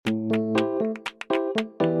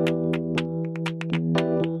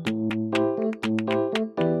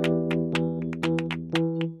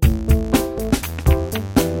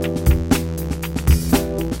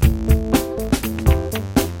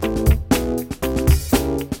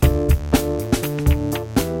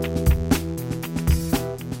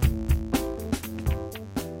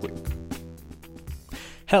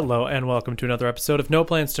Hello and welcome to another episode of No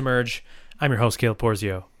Plans to Merge. I'm your host, Caleb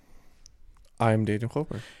Porzio. I'm Daniel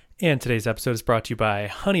Cloper. And today's episode is brought to you by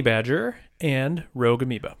Honey Badger and Rogue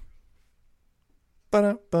Amoeba.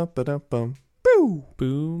 Ba-da-ba-ba-da-bum. Boo!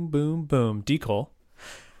 Boom, boom, boom. D. Cole,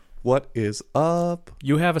 What is up?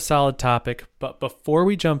 you have a solid topic, but before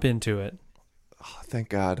we jump into it, Oh, thank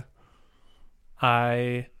God.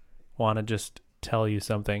 I want to just tell you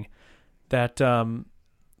something. That,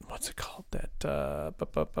 what's it called?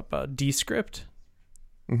 That, Descript?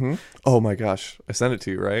 Mm-hmm. Oh my gosh. I sent it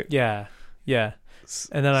to you, right? Yeah.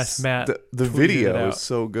 And then Matt The tweeted it video out. is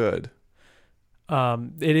so good.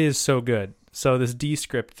 It is so good. So this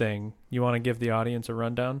Descript thing, you want to give the audience a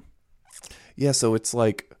rundown? Yeah, so it's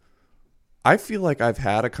like, I feel like I've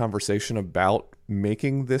had a conversation about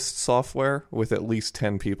making this software with at least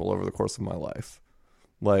 10 people over the course of my life.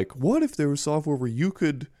 Like, what if there was software where you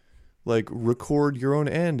could like record your own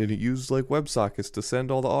end and it used like WebSockets to send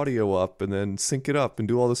all the audio up and then sync it up and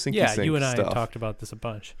do all the sync Yeah, you and I stuff. talked about this a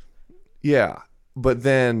bunch. Yeah, but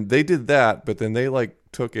then they did that, but then they like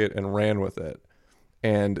took it and ran with it.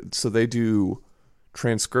 And so they do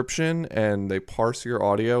transcription and they parse your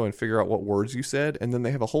audio and figure out what words you said, and then they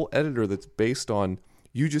have a whole editor that's based on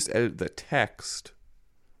you just edit the text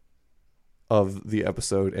of the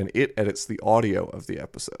episode and it edits the audio of the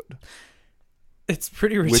episode. It's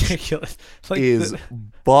pretty ridiculous. Like Is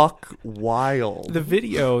buck wild. the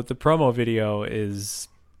video, the promo video is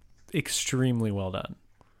extremely well done.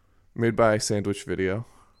 Made by Sandwich Video,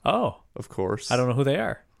 Oh, of course. I don't know who they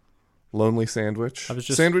are. Lonely Sandwich. I was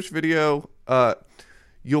just- Sandwich Video.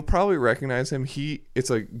 You'll probably recognize him. It's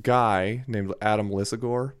a guy named Adam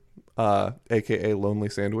Lisagor, aka Lonely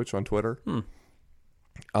Sandwich on Twitter.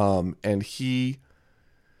 And he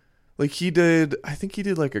did. I think he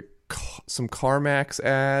did like some CarMax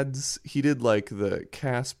ads. He did like the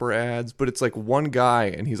Casper ads, but it's like one guy,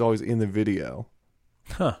 and he's always in the video.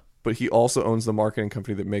 Huh. But he also owns the marketing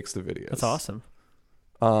company that makes the videos. That's awesome.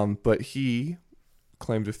 But he,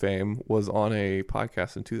 claim to fame, was on a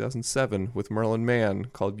podcast in 2007 with Merlin Mann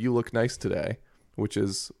called You Look Nice Today, which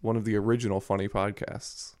is one of the original funny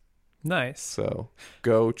podcasts. Nice. So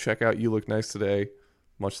go check out You Look Nice Today.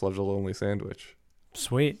 Much love to Lonely Sandwich.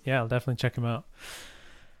 Sweet. Yeah, I'll definitely check him out.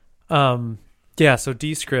 Yeah, so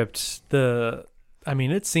Descript,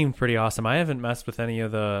 it seemed pretty awesome. I haven't messed with any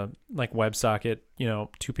of the like WebSocket,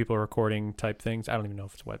 two people recording type things. I don't even know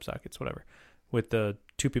if it's WebSockets, whatever, with the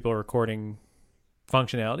two people recording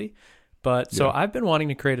functionality. But so Yeah. I've been wanting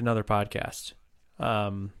to create another podcast.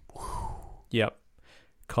 Yep.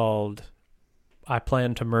 Called I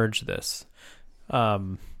Plan to Merge This.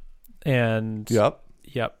 And Yep.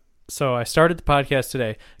 So I started the podcast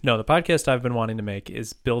today. No, the podcast I've been wanting to make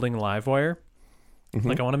is Building Livewire. Mhm.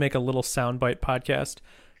 Like I want to make a little soundbite podcast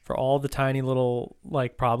for all the tiny little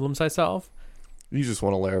like problems I solve. You just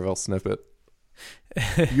want a Laravel snippet.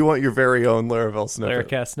 You want your very own Laravel snippet.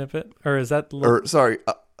 Laracast snippet, or is that? Or sorry,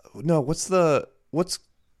 no. What is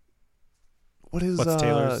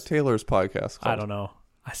Taylor's podcast called? I don't know.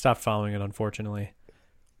 I stopped following it, unfortunately.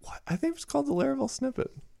 What? I think it's called the Laravel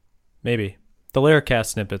snippet. Maybe the Laracast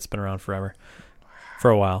snippet's been around forever, for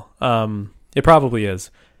a while. It probably is.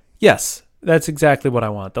 Yes, that's exactly what I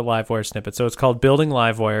want. The Livewire snippet. So it's called Building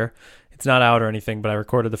Livewire. It's not out or anything, but I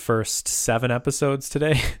recorded the first 7 episodes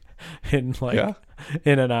today in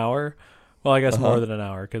an hour. Well, I guess more than an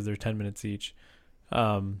hour because they're 10 minutes each.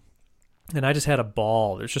 And I just had a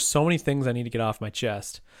ball. There's just so many things I need to get off my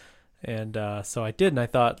chest. And so I did, and I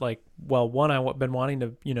thought, like, well, one, I've been wanting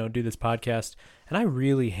to, do this podcast, and I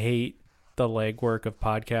really hate the legwork of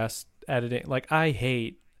podcast editing. Like, I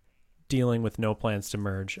hate dealing with No Plans to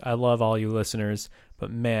Merge. I love all you listeners, but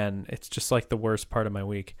man, it's just like the worst part of my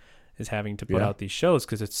week is having to put out these shows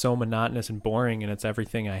because it's so monotonous and boring, and it's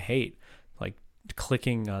everything I hate, like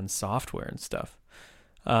clicking on software and stuff.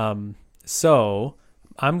 So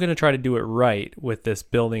I'm going to try to do it right with this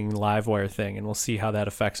Building Livewire thing, and we'll see how that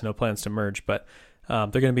affects No Plans to Merge. But they're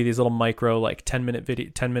going to be these little micro, like 10-minute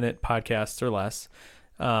podcasts or less.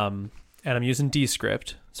 And I'm using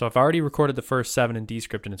Descript. So I've already recorded the first 7 in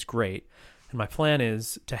Descript, and it's great. And my plan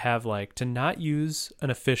is to have to not use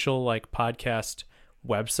an official podcast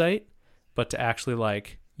website, but to actually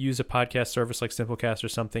use a podcast service like Simplecast or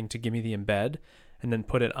something to give me the embed, and then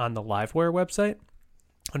put it on the Livewire website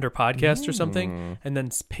under podcast or something, and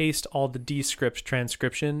then paste all the Descript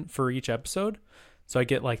transcription for each episode. So I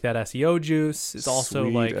get that SEO juice. It's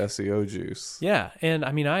also Sweet SEO juice. Yeah. And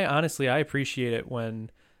I honestly, I appreciate it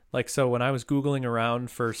when so when I was Googling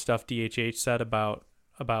around for stuff DHH said about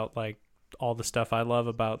all the stuff I love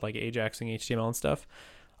about Ajaxing HTML and stuff,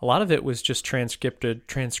 a lot of it was just transcripted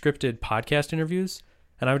podcast interviews.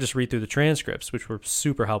 and I would just read through the transcripts, which were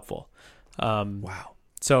super helpful. Wow.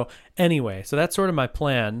 So anyway, so that's sort of my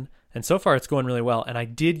plan. And so far it's going really well. And I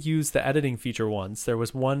did use the editing feature once. There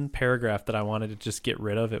was one paragraph that I wanted to just get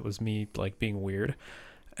rid of. It was me like being weird.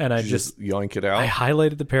 And I Did you just yoink it out. I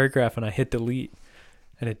highlighted the paragraph and I hit delete,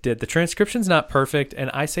 and it did. The transcription's not perfect, and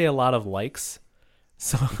I say a lot of likes.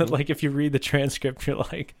 So like if you read the transcript, you're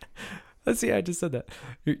like, let's see, I just said that.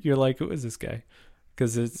 You're like, who is this guy?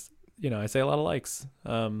 Because it's, I say a lot of likes.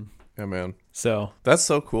 Yeah, man. So That's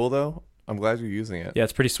so cool, though. I'm glad you're using it. yeah,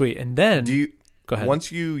 it's pretty sweet. And then go ahead.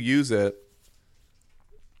 Once you use it,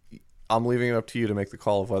 I'm leaving it up to you to make the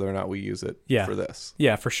call of whether or not we use it for this.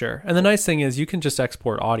 Yeah, for sure. And the nice thing is you can just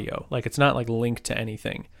export audio. Like it's not like linked to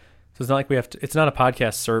anything. So it's not like we have to, it's not a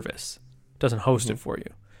podcast service. It doesn't host it for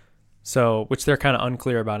you. So, which they're kind of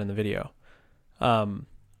unclear about in the video.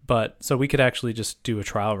 But so we could actually just do a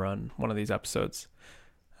trial run one of these episodes.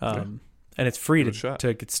 And it's free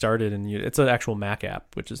to get started, and it's an actual Mac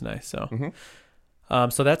app, which is nice. So,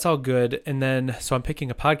 so that's all good. And then, so I'm picking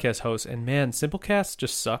a podcast host, and man, Simplecast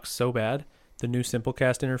just sucks so bad. The new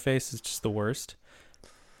Simplecast interface is just the worst,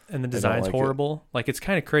 and the design's horrible. Like it's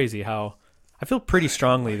kind of crazy how I feel pretty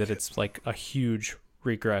strongly that it's like a huge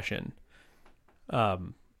regression.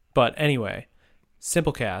 But anyway,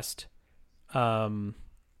 Simplecast. I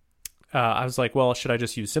was like, well, should I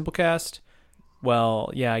just use Simplecast? Well,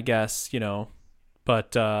 yeah, I guess,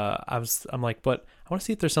 but I'm like, but I want to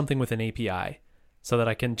see if there's something with an API so that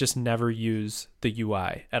I can just never use the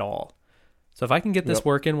UI at all. So if I can get this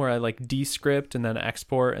working where I like descript and then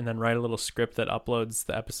export and then write a little script that uploads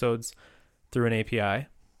the episodes through an API,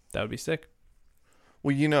 that would be sick.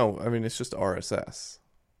 Well, I mean, it's just RSS.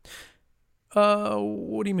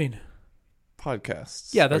 What do you mean?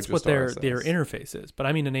 Podcasts. Yeah, that's what their interface is. But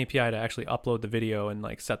I mean an API to actually upload the video and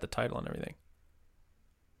like set the title and everything.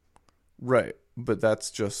 Right, but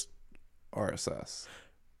that's just RSS.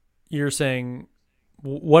 You're saying,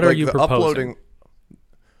 what are you proposing? Uploading,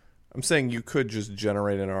 I'm saying you could just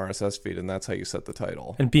generate an RSS feed, and that's how you set the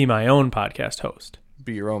title. And be my own podcast host.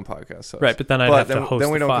 Be your own podcast host. Right, but then I'd have to host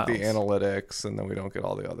then we don't files. get the analytics, and then we don't get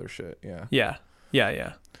all the other shit. Yeah.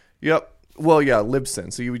 Yeah. Yep. Well, yeah,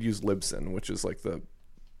 Libsyn. So you would use Libsyn, which is like the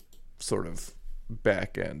sort of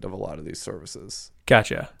back end of a lot of these services.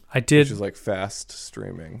 Gotcha. I did. Which is like fast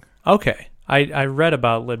streaming. Okay. I read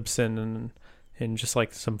about Libsyn and in just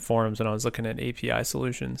like some forums, and I was looking at API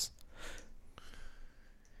solutions.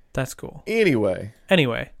 That's cool. Anyway.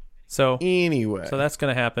 So that's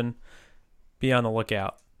going to happen. Be on the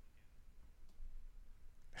lookout.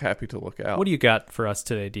 Happy to look out. What do you got for us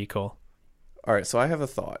today, D. Cole? All right, so I have a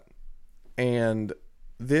thought. And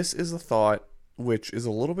this is a thought which is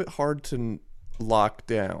a little bit hard to lock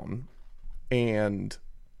down. And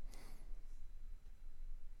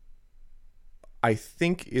I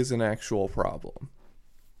think is an actual problem.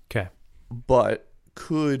 Okay. But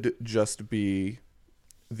could just be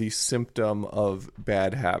the symptom of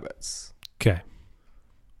bad habits. Okay.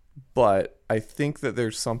 But I think that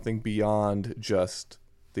there's something beyond just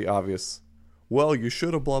the obvious, well, you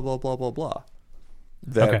should have blah, blah, blah, blah, blah.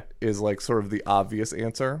 That is like sort of the obvious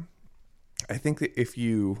answer. I think that if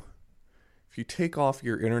you take off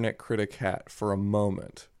your internet critic hat for a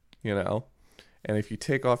moment, and if you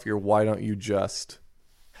take off your why don't you just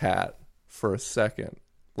hat for a second,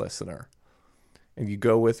 listener, and you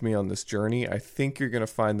go with me on this journey, I think you're going to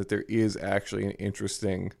find that there is actually an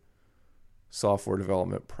interesting software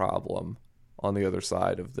development problem on the other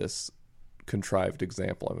side of this contrived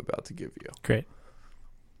example I'm about to give you. Great.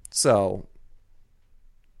 So,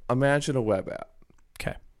 imagine a web app.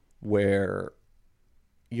 Okay. Where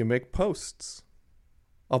you make posts.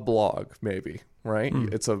 A blog, maybe, right?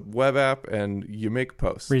 It's a web app and you make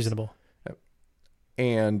posts. Reasonable.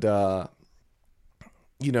 And,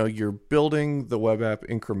 you're building the web app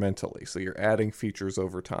incrementally. So you're adding features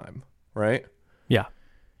over time, right? Yeah.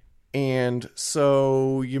 And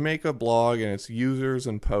so you make a blog and it's users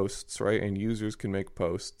and posts, right? And users can make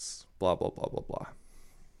posts, blah, blah, blah, blah, blah.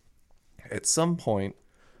 At some point,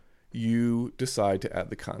 you decide to add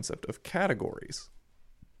the concept of categories.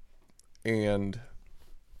 And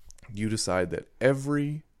you decide that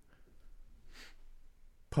every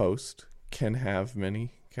post can have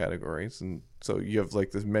many categories. And so you have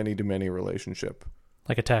like this many-to-many relationship.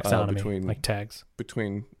 Like a taxonomy, like tags.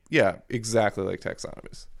 Yeah, exactly like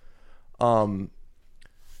taxonomies. Now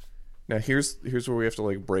here's where we have to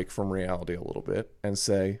like break from reality a little bit and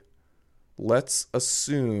say, let's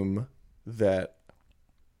assume that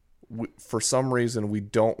for some reason we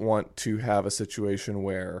don't want to have a situation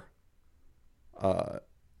where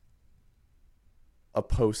a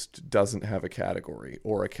post doesn't have a category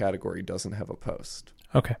or a category doesn't have a post.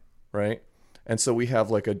 Okay. right? And so we have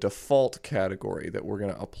like a default category that we're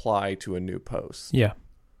going to apply to a new post, Yeah.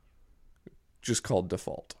 just called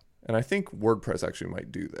default. And I think WordPress actually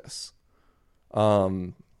might do this.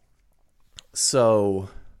 So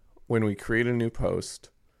when we create a new post,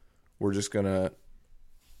 we're just going to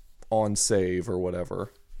on save or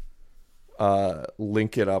whatever,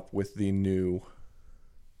 link it up with the new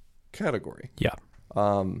category. Yeah.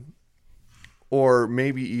 Or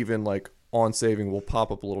maybe even like on saving will pop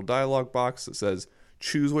up a little dialog box that says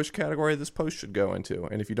choose which category this post should go into.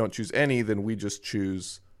 And if you don't choose any, then we just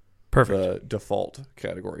choose Perfect. the default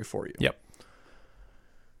category for you. Yep.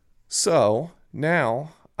 So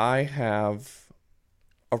now I have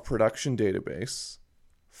a production database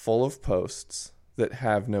full of posts that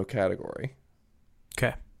have no category.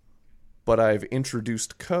 Okay. But I've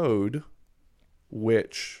introduced code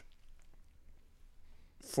which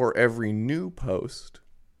for every new post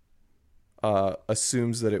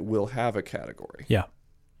assumes that it will have a category. Yeah.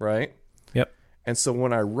 Right? Yep. And so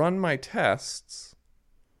when I run my tests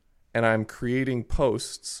and I'm creating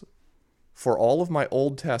posts for all of my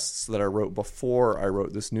old tests that I wrote before I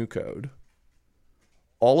wrote this new code,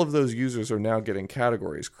 all of those users are now getting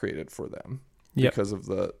categories created for them because of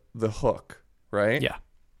the hook, right? Yeah.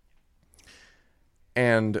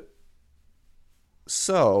 And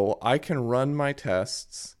so I can run my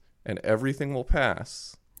tests and everything will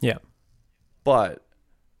pass. Yeah. But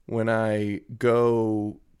when I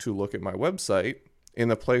go to look at my website, in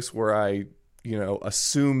the place where I,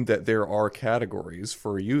 assume that there are categories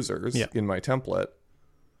for users in my template,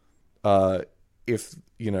 if,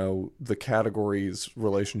 the categories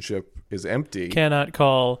relationship is empty. Cannot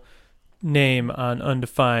call name on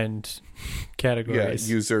undefined categories.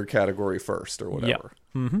 Yeah, user category first or whatever.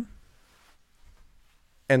 Yeah. Mm-hmm.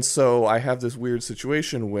 And so I have this weird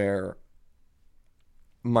situation where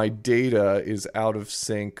my data is out of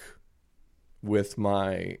sync with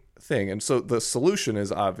my thing. And so the solution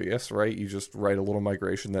is obvious, right? You just write a little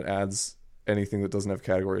migration that adds anything that doesn't have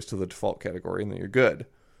categories to the default category, and then you're good.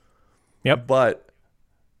 Yep. But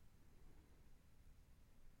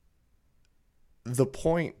the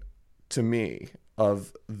point to me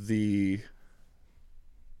of the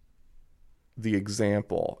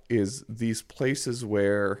example is these places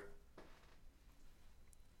where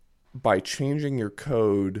by changing your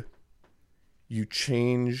code, you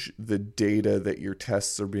change the data that your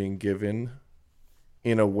tests are being given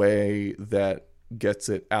in a way that gets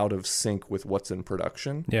it out of sync with what's in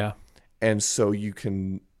production. Yeah. And so you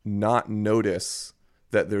can not notice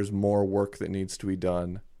that there's more work that needs to be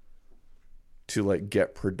done to like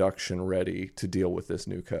get production ready to deal with this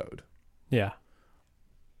new code. Yeah.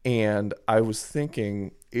 And I was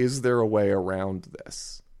thinking, is there a way around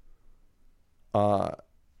this?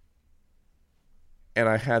 And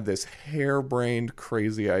I had this harebrained,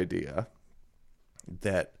 crazy idea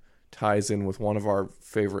that ties in with one of our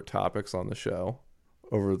favorite topics on the show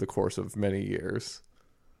over the course of many years.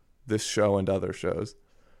 This show and other shows.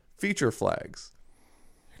 Feature flags.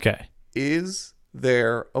 Okay. Is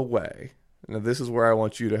there a way? Now, this is where I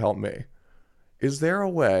want you to help me. Is there a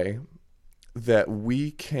way that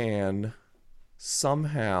we can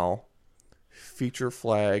somehow feature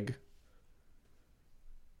flag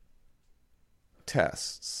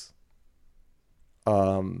tests?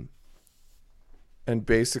 And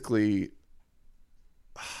basically,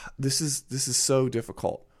 this is so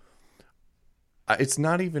difficult. It's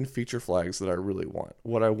not even feature flags that I really want.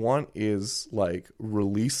 What I want is like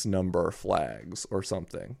release number flags or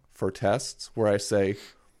something for tests where I say,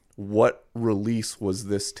 what release was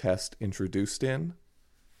this test introduced in?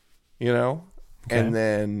 Okay. And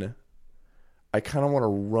then I kind of want to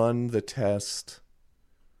run the test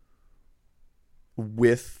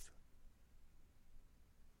with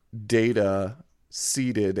data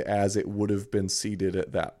seeded as it would have been seeded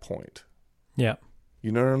at that point. Yeah.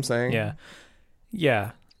 You know what I'm saying? Yeah.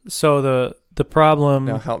 Yeah. So the problem.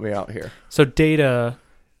 Now help me out here. So data,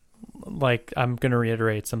 like I'm going to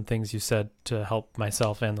reiterate some things you said to help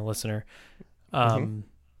myself and the listener.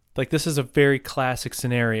 Like this is a very classic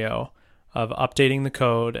scenario of updating the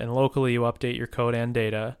code, and locally you update your code and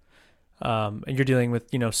data. And you're dealing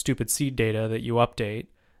with, stupid seed data that you update.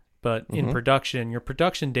 But in production, your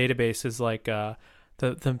production database is like the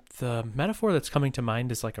metaphor that's coming to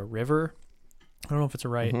mind is like a river. I don't know if it's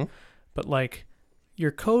right, but like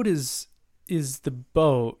your code is the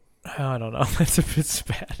boat. I don't know. That's a bit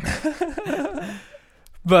bad.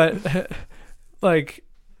 But like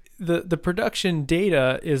the production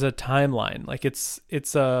data is a timeline. Like it's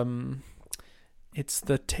the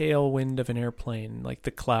tailwind of an airplane, like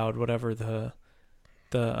the cloud, whatever the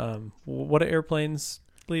what do airplanes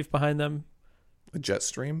leave behind them? A jet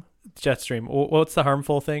stream? Jetstream. What's the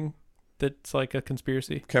harmful thing that's like a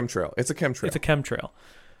conspiracy? Chemtrail. It's a chemtrail. It's a chemtrail.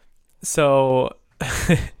 So,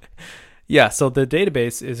 yeah, so the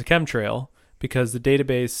database is a chemtrail because the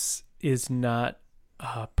database is not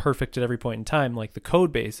perfect at every point in time like the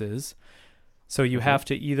code base is. So you have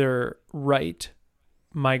to either write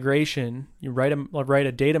migration, you write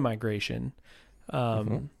a data migration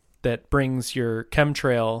that brings your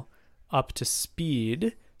chemtrail up to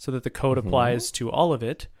speed so that the code applies to all of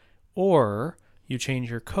it, or you change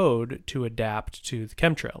your code to adapt to the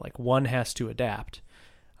chemtrail. Like one has to adapt.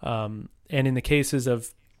 And in the cases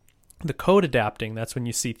of the code adapting, that's when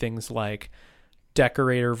you see things like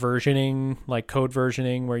decorator versioning, like code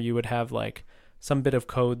versioning, where you would have like some bit of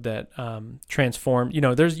code that transformed,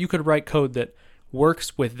 you could write code that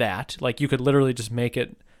works with that. Like you could literally just make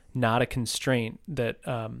it not a constraint that,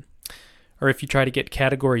 or if you try to get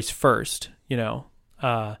categories first, you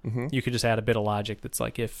could just add a bit of logic that's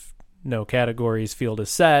like, if no categories field is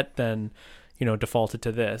set, then, default it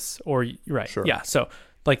to this, or right. Sure. Yeah. So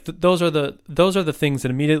like those are the things that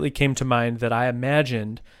immediately came to mind that I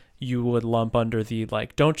imagined you would lump under the,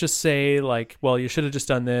 like, don't just say like, well, you should have just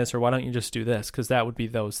done this, or why don't you just do this? Cause that would be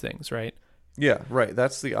those things. Right. Yeah. Right.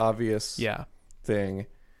 That's the obvious thing.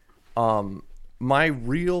 My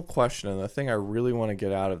real question, and the thing I really want to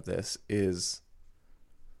get out of this is,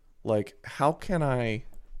 like, how can I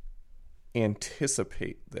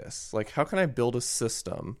anticipate this? Like, how can I build a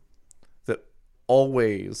system that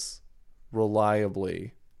always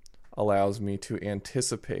reliably allows me to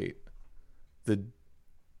anticipate the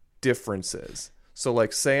differences? So,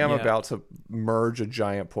 like, say I'm about to merge a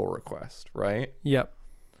giant pull request, right? Yep.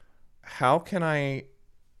 How can I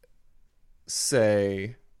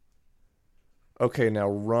say, okay, now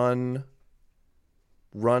run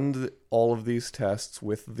all of these tests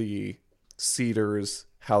with the seeders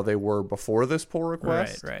how they were before this pull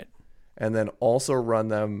request, right, and then also run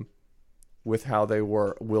them with how they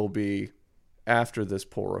will be after this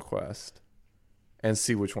pull request, and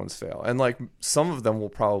see which ones fail. And like some of them will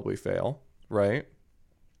probably fail, right?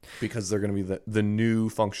 Because they're going to be the new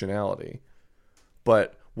functionality.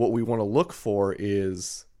 But what we want to look for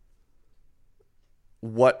is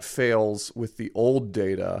what fails with the old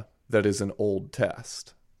data that is an old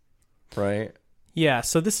test, right? Yeah,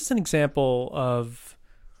 so this is an example of,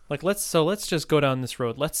 like, let's just go down this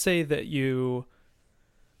road. Let's say that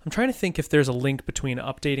I'm trying to think if there's a link between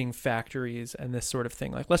updating factories and this sort of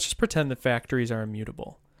thing. Like, let's just pretend that factories are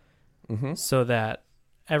immutable, so that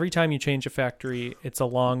every time you change a factory, it's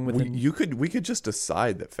along with we could just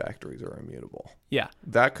decide that factories are immutable. Yeah,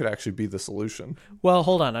 that could actually be the solution. Well,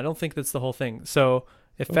 hold on, I don't think that's the whole thing. So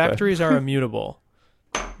if factories are immutable,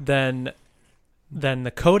 then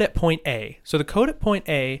the code at point A. So the code at point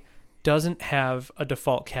A doesn't have a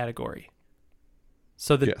default category.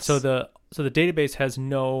 So the database has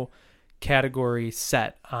no category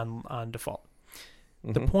set on default.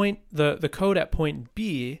 The code at point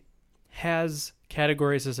B has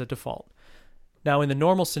categories as a default. Now in the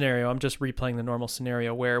normal scenario, I'm just replaying the normal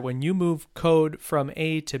scenario where when you move code from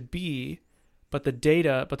A to B, but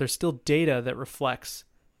there's still data that reflects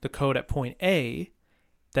the code at point A,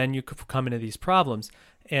 then you could come into these problems.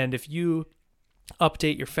 And if you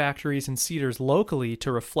update your factories and seeders locally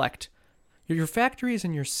to reflect, your factories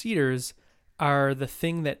and your seeders are the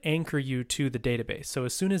thing that anchor you to the database. So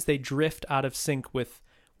as soon as they drift out of sync with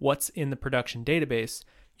what's in the production database,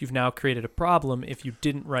 you've now created a problem if you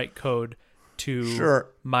didn't write code to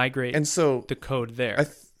migrate the code there.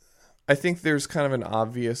 I think there's kind of an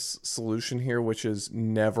obvious solution here, which is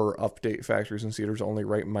never update factories and seeders, only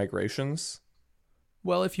write migrations.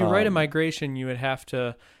 Well, if you write a migration, we have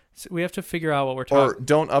to figure out what we're talking. Or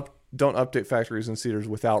don't update factories and seeders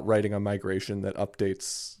without writing a migration that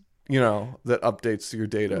updates your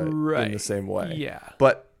data in the same way. Yeah.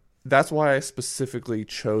 But that's why I specifically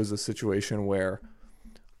chose a situation where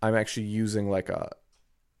I'm actually using like a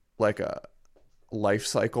life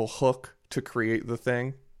cycle hook to create the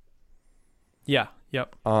thing. Yeah.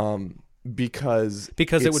 Yep. Because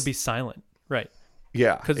it would be silent, right?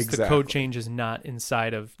 Yeah, because exactly. The code change is not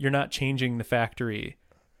inside of. You're not changing the factory,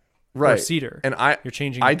 right? Or seeder, and you're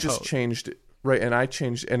changing. I just changed it, right? And I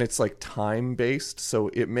changed, and it's like time based, so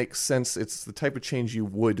it makes sense. It's the type of change you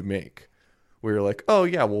would make, where you're like, oh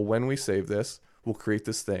yeah, well when we save this, we'll create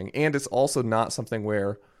this thing, and it's also not something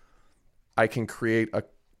where I can create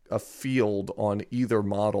a field on either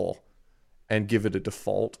model and give it a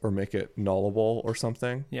default or make it nullable or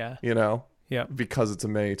something. Yeah, Yeah, because it's a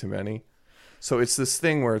many to many. So it's this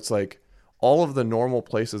thing where it's like all of the normal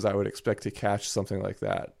places I would expect to catch something like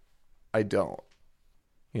that, I don't,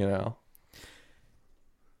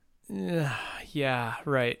 Yeah,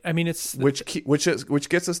 right. I mean, it's which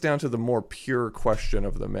gets us down to the more pure question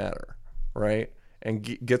of the matter, right? And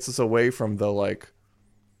gets us away from the like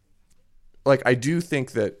I do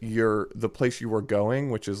think that the place you were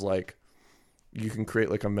going, which is like you can create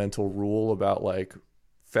like a mental rule about like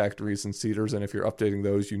factories and seeders, and if you're updating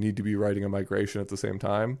those, you need to be writing a migration at the same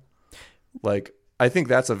time. Like, I think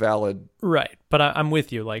that's a valid right. But I'm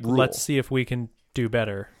with you. Like, rule. let's see if we can do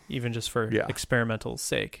better, even just for Yeah. experimental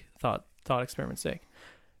sake, thought experiment's sake.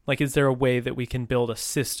 Like, is there a way that we can build a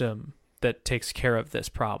system that takes care of this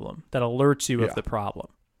problem, that alerts you Yeah. of the problem?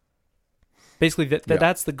 Basically,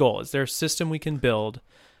 that's the goal. Is there a system we can build?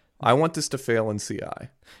 I want this to fail in CI.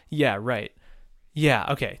 Yeah, right. Yeah,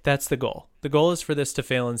 okay, that's the goal. The goal is for this to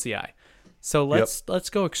fail in CI. So let's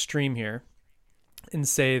go extreme here and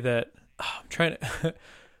say that I'm trying to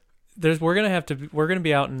we're gonna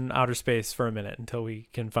be out in outer space for a minute until we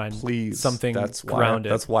can find something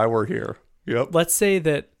grounded. That's why we're here. Yep. Let's say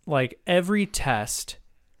that like every test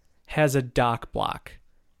has a doc block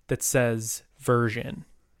that says version,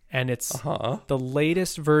 and it's the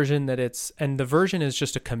latest version and the version is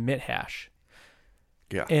just a commit hash.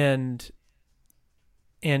 Yeah. And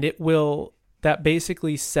that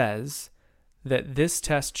basically says that this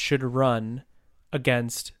test should run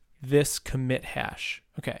against this commit hash.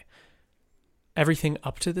 Okay. Everything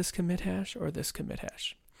up to this commit hash or this commit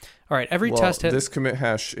hash? All right. This commit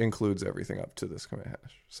hash includes everything up to this commit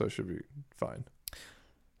hash, so it should be fine.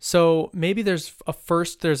 So maybe there's a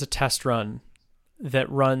test run that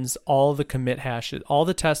runs all the commit hashes, all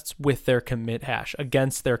the tests with their commit hash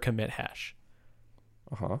against their commit hash.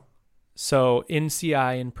 So in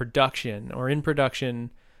CI, in production,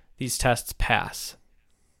 these tests pass.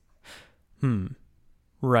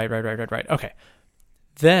 Right. Okay.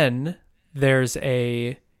 Then there's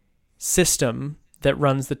a system that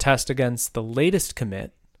runs the test against the latest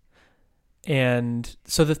commit. And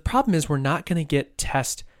so the problem is we're not going to get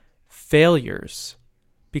test failures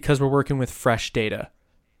because we're working with fresh data.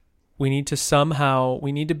 There needs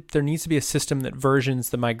to be a system that versions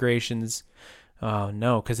the migrations. Oh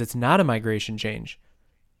no, because it's not a migration change.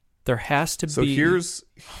 There has to be. So here's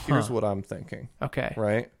what I'm thinking. Okay.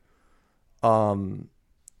 Right.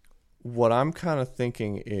 What I'm kind of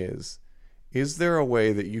thinking is there a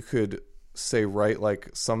way that you could say, write like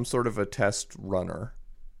some sort of a test runner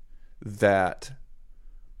that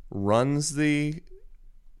runs the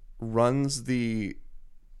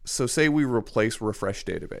so say we replace refresh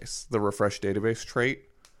database, the refresh database trait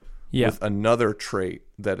with another trait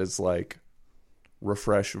that is like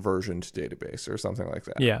refresh versioned database or something like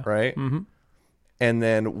that. Yeah. Right. Mm-hmm. And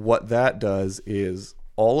then what that does is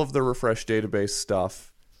all of the refresh database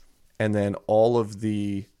stuff, and then all of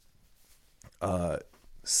the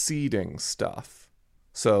seeding stuff.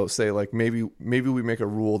 So say like maybe we make a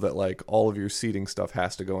rule that like all of your seeding stuff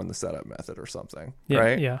has to go in the setup method or something. Yeah,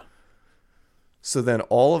 right? Yeah. So then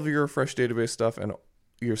all of your refresh database stuff and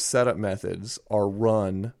your setup methods are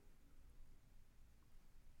run,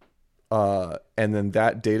 and then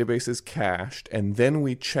that database is cached, and then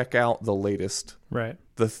we check out the latest, right,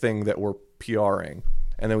 the thing that we're PRing,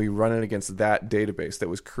 and then we run it against that database that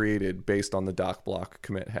was created based on the doc block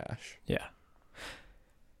commit hash. Yeah.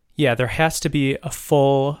 Yeah, there has to be a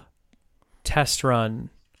full test run.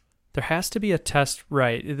 There has to be a test,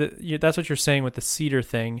 right? That's what you're saying with the seeder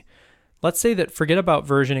thing. Let's say that forget about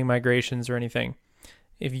versioning migrations or anything.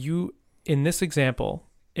 In this example,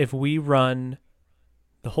 if we run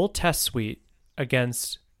the whole test suite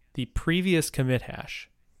against the previous commit hash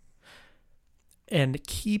and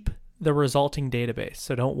keep the resulting database,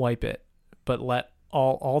 so don't wipe it, but let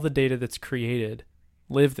all the data that's created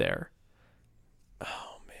live there.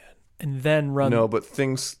 Oh man. And then run. No, but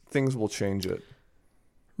things will change it.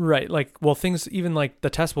 Right. Like, well, things, even like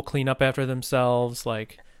the tests will clean up after themselves.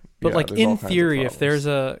 Like, but Yeah, like there's all in kinds of theory, if problems. there's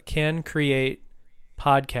a can create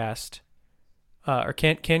podcast, or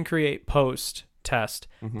can create post test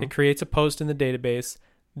that creates a post in the database,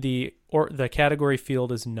 the category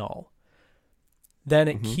field is null. Then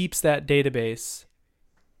it keeps that database.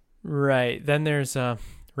 Right. Then there's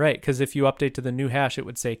right, because if you update to the new hash, it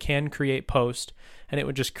would say can create post, and it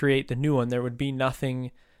would just create the new one. There would be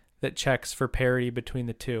nothing that checks for parity between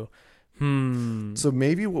the two. So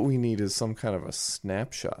maybe what we need is some kind of a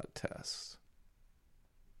snapshot test.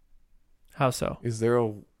 How so? Is there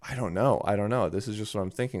I don't know. This is just what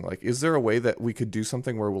I'm thinking. Like, is there a way that we could do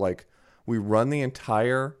something where like we run the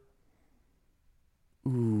entire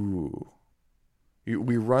we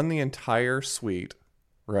run the entire suite,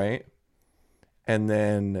 right? And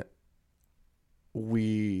then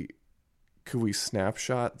could we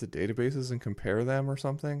snapshot the databases and compare them or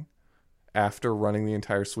something? after running the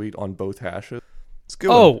entire suite on both hashes. It's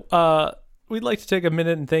good. We'd like to take a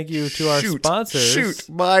minute and thank you to our sponsors. Shoot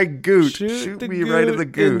my goot. Shoot me right in the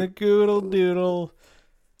goot. In the goodle doodle.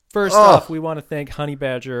 First off, we want to thank Honey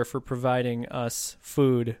Badger for providing us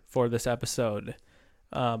food for this episode.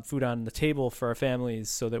 Food on the table for our families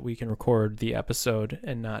so that we can record the episode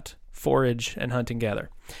and not forage and hunt and gather.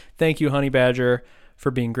 Thank you, Honey Badger,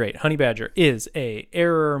 for being great. Honey Badger is a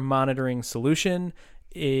error monitoring solution.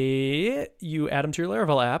 You add them to your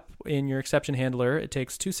Laravel app in your exception handler. It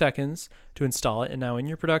takes 2 seconds to install it. And now in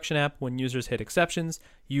your production app, when users hit exceptions,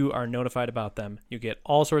 you are notified about them. You get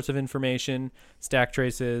all sorts of information, stack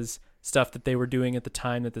traces, stuff that they were doing at the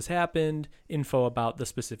time that this happened, info about the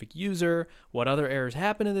specific user, what other errors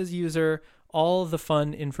happen to this user, all the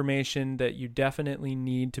fun information that you definitely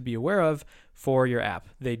need to be aware of for your app.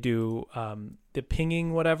 They do the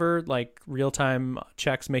pinging, whatever, like real-time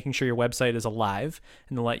checks, making sure your website is alive,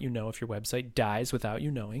 and they'll let you know if your website dies without you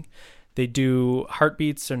knowing. They do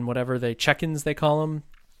heartbeats and whatever check-ins they call them,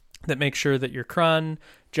 that make sure that your cron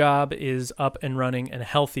job is up and running and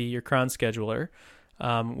healthy, your cron scheduler,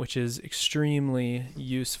 which is extremely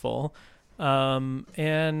useful.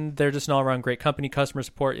 And they're just an all-around great company. Customer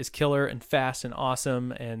support is killer and fast and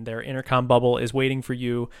awesome, and their intercom bubble is waiting for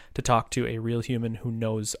you to talk to a real human who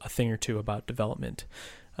knows a thing or two about development.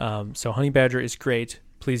 So Honey Badger is great.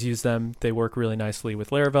 Please use them. They work really nicely with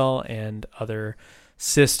Laravel and other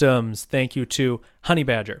systems. Thank you to Honey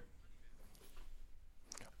Badger.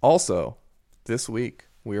 Also, this week,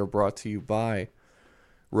 we are brought to you by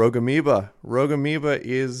Rogue Amoeba. Rogue Amoeba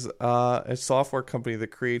is a software company that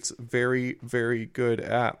creates very, very good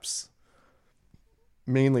apps,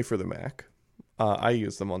 mainly for the Mac. I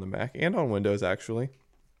use them on the Mac and on Windows, actually.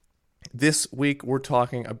 This week, we're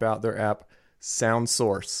talking about their app,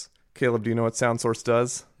 SoundSource. Caleb, do you know what SoundSource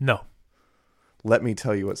does? No. Let me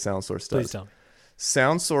tell you what SoundSource does. Please tell me.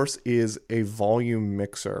 SoundSource is a volume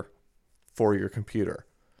mixer for your computer.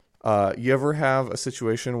 You ever have a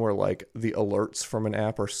situation where like the alerts from an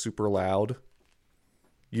app are super loud?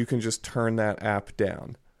 You can just turn that app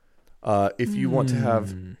down. If you want to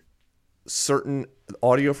have certain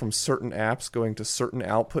audio from certain apps going to certain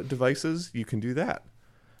output devices, you can do that.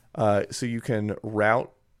 So you can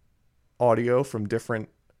route audio from different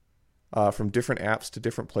apps to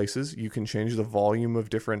different places. You can change the volume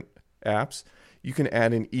of different apps. You can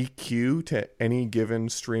add an EQ to any given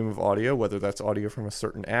stream of audio, whether that's audio from a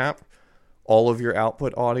certain app, all of your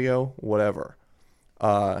output audio, whatever.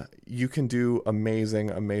 You can do amazing,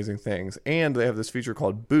 amazing things. And they have this feature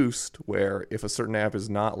called Boost, where if a certain app is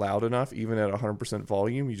not loud enough, even at 100%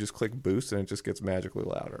 volume, you just click Boost and it just gets magically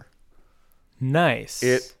louder. Nice.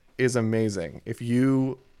 It is amazing. If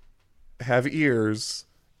you have ears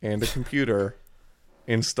and a computer,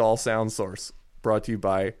 install SoundSource. Brought to you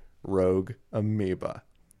by Rogue Amoeba.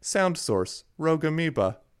 SoundSource, Rogue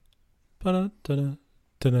Amoeba. Thank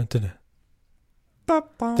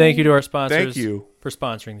you to our sponsors. Thank you for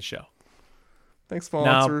sponsoring the show. Thanks,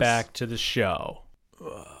 sponsors. Now back to the show.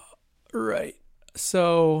 Right.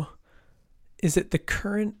 So, is it the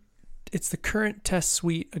current? It's the current test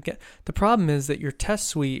suite again. The problem is that your test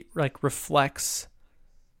suite like reflects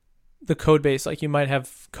the code base. Like you might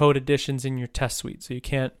have code additions in your test suite, so you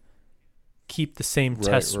can't keep the same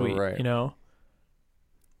test suite. Right. You know.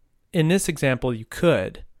 In this example, you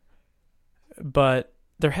could, but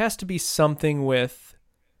there has to be something with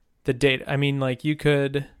the data. I mean, like you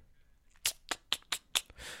could.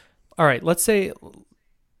 All right, let's say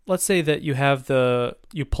that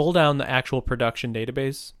you pull down the actual production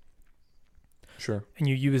database. Sure. And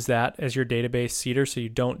you use that as your database seeder, so you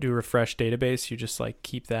don't do refresh database, you just like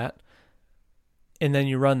keep that. And then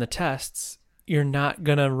you run the tests. You're not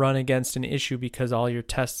going to run against an issue because all your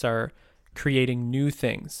tests are creating new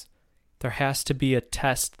things. There has to be a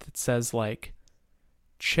test that says like,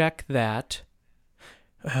 check that.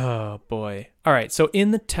 Oh boy. All right. So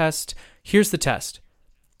in the test, here's the test.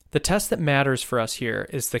 The test that matters for us here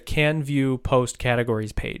is the can view post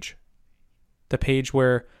categories page. The page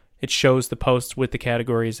where it shows the posts with the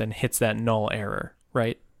categories and hits that null error,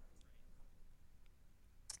 right?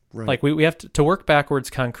 Right. Like we have to work backwards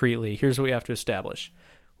concretely. Here's what we have to establish.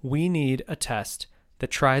 We need a test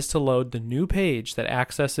that tries to load the new page that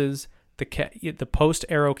accesses the post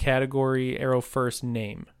arrow category arrow first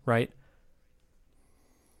name, right?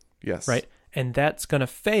 Yes. Right? And that's going to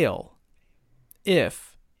fail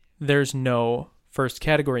if there's no first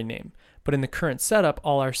category name. But in the current setup,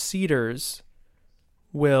 all our seeders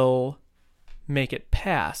will make it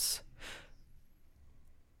pass.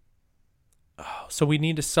 Oh, so we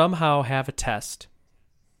need to somehow have a test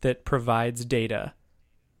that provides data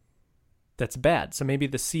that's bad. So maybe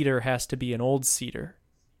the seeder has to be an old seeder.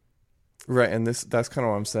 Right, and that's kind of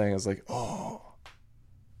what I'm saying is like, oh,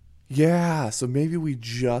 yeah, so maybe we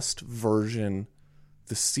just version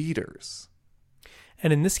the seeders.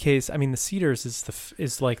 And in this case, I mean, the seeders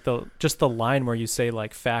is like just the line where you say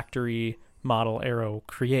like factory model arrow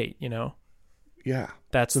create, you know? Yeah.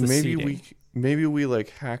 That's so the maybe seeding. maybe we like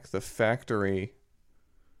hack the factory.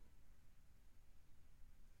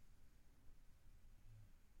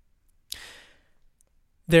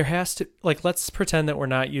 There has to, like, let's pretend that we're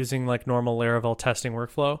not using like normal Laravel testing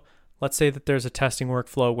workflow. Let's say that there's a testing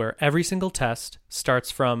workflow where every single test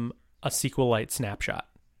starts from a SQLite snapshot.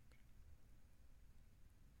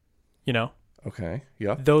 You know? Okay.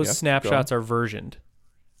 Yep. Those snapshots are versioned.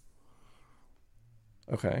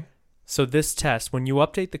 Okay. So this test, when you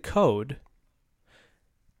update the code,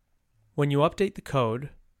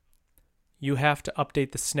 you have to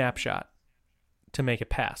update the snapshot to make it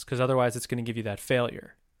pass, because otherwise it's going to give you that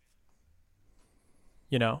failure.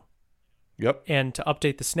 You know? Yep. And to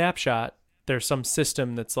update the snapshot, there's some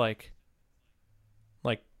system that's like,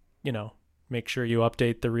 you know, make sure you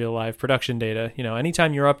update the real live production data. You know,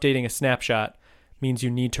 anytime you're updating a snapshot means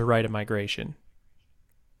you need to write a migration.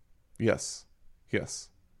 Yes. Yes.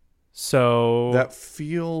 So that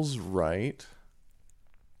feels right.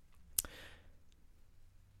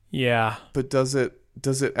 Yeah. But does it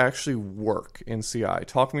actually work in CI?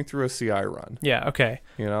 Talk me through a CI run. Yeah, okay.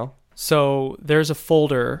 You know? So there's a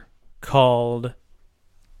folder called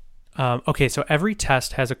so every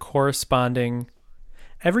test has a corresponding,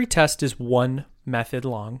 every test is one method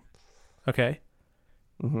long. Okay.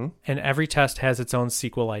 Mm-hmm. And every test has its own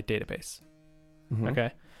SQLite database. Mm-hmm.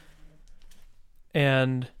 Okay.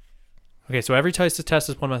 And okay, so every test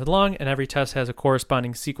is one method long, and every test has a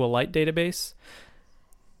corresponding SQLite database.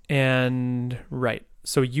 And right,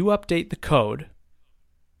 so you update the code.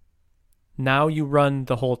 Now you run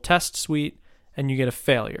the whole test suite, and you get a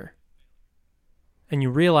failure. And you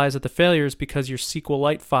realize that the failure is because your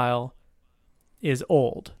SQLite file is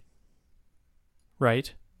old.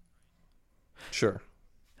 Right? Sure.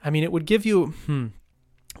 I mean, it would give you,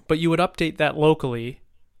 but you would update that locally.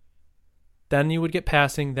 Then you would get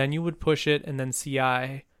passing, then you would push it, and then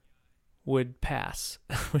CI would pass,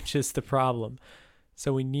 which is the problem.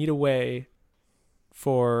 So we need a way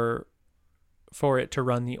for it to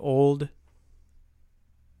run the old.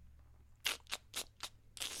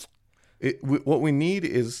 What we need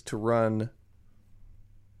is to run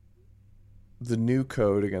the new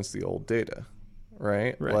code against the old data,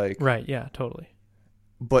 right? Right, yeah, totally.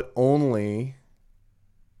 But only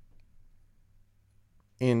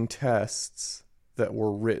in tests that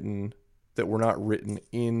were not written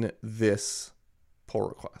in this pull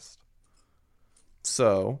request.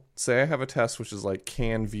 So, say I have a test which is like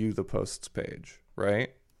can view the posts page,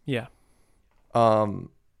 right? Yeah.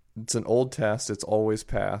 It's an old test, it's always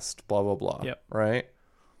passed, blah blah blah, yep. Right?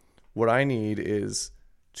 What I need is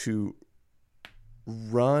to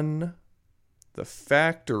run the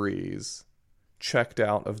factories checked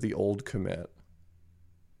out of the old commit,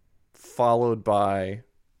 followed by.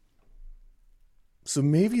 So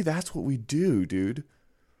maybe that's what we do, dude.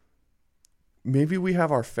 Maybe we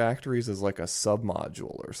have our factories as like a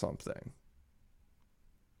submodule or something.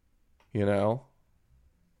 You know?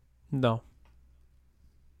 No.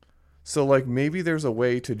 So like maybe there's a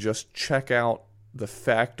way to just check out the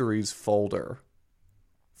factories folder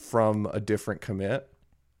from a different commit.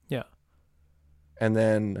 Yeah. And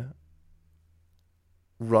then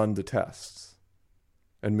run the tests.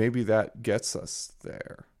 And maybe that gets us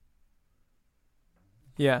there.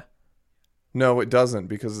 Yeah. No, it doesn't,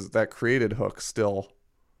 because that created hook still,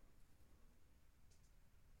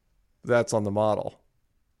 that's on the model.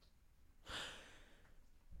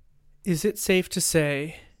 Is it safe to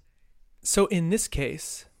say, so in this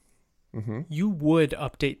case, you would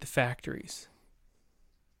update the factories.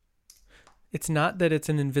 It's not that it's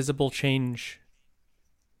an invisible change,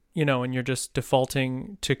 you know, and you're just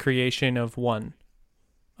defaulting to creation of one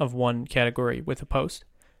category with a post.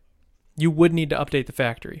 You would need to update the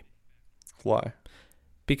factory. Why?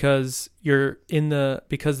 Because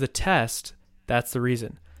because the test, that's the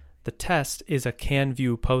reason. The test is a can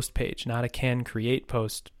view post page, not a can create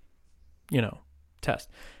post, test.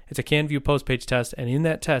 It's a can view post page test, and in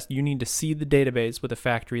that test, you need to see the database with a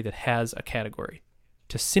factory that has a category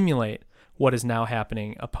to simulate what is now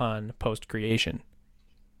happening upon post creation.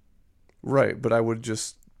 Right, but wouldn't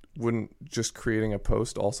just creating a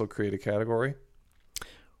post also create a category?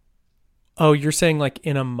 Oh, you're saying like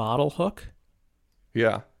in a model hook?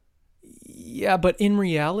 Yeah. Yeah, but in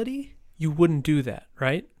reality, you wouldn't do that,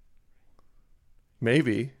 right?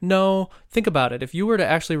 Maybe. No, think about it. If you were to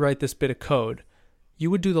actually write this bit of code,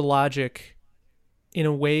 you would do the logic in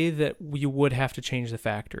a way that you would have to change the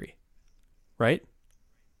factory, right?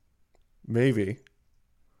 Maybe.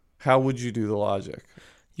 How would you do the logic?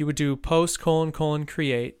 You would do post :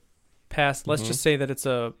 create past. Let's just say that it's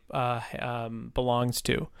a belongs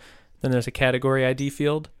to. Then there's a category ID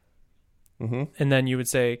field, and then you would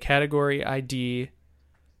say category ID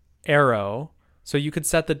arrow. So you could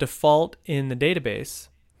set the default in the database.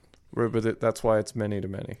 Right, but that's why it's many to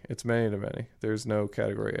many. It's many to many. There's no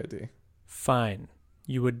category ID. Fine.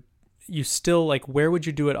 You still, like, where would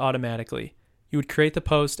you do it automatically? You would create the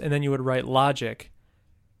post, and then you would write logic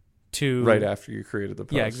to... Right after you created the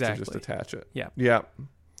post. Yeah, exactly. To just attach it. Yeah. Yeah.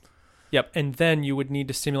 Yep, and then you would need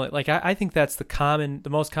to simulate... Like, I think that's the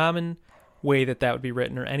most common way that would be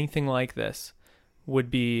written, or anything like this, would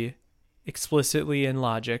be explicitly in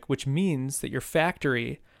logic, which means that your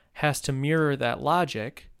factory has to mirror that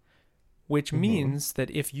logic, which means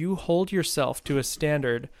that if you hold yourself to a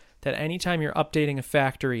standard that anytime you're updating a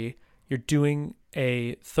factory, you're doing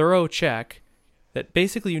a thorough check, that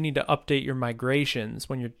basically you need to update your migrations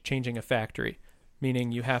when you're changing a factory,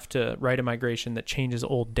 meaning you have to write a migration that changes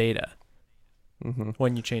old data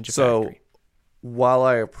when you change a factory. So while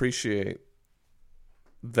I appreciate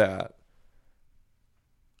that,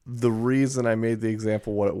 the reason I made the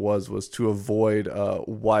example what it was to avoid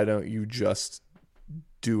why don't you just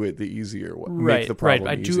do it the easier way, make the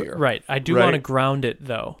problem easier. I do want to ground it,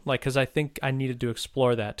 though, like, because I think I needed to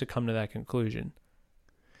explore that to come to that conclusion.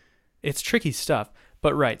 It's tricky stuff,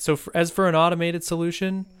 but so as for an automated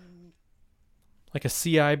solution, like a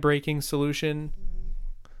CI breaking solution,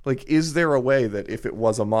 like, is there a way that if it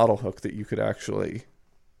was a model hook that you could actually...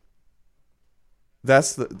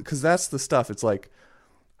 because that's the stuff. It's like,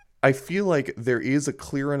 I feel like there is a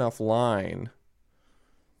clear enough line.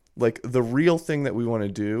 Like, the real thing that we want to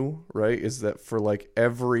do, right, is that for, like,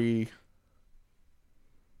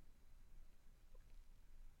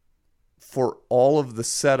 for all of the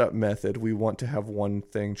setup method, we want to have one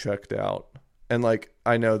thing checked out. And, like,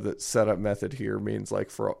 I know that setup method here means,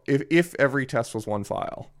 like, for if every test was one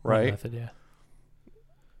file, right? One method, yeah.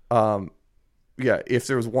 Yeah, if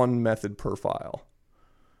there was one method per file.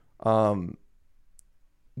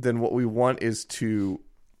 Then what we want is to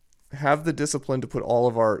have the discipline to put all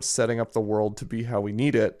of our setting up the world to be how we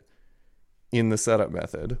need it in the setup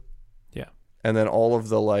method. Yeah. And then all of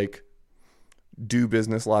the, like, do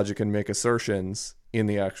business logic and make assertions in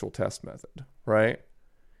the actual test method, right?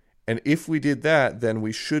 And if we did that, then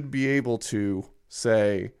we should be able to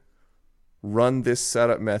say, run this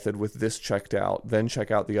setup method with this checked out, then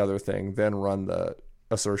check out the other thing, then run the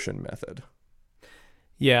assertion method.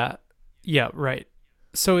 Yeah, right.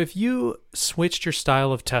 So if you switched your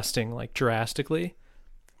style of testing, like, drastically,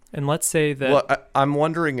 and let's say that... Well, I'm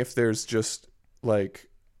wondering if there's just, like,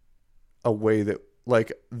 a way that,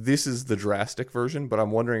 like, this is the drastic version, but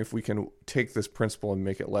I'm wondering if we can take this principle and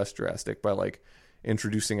make it less drastic by, like,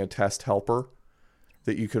 introducing a test helper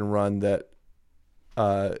that you can run that,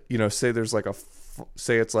 say there's, like,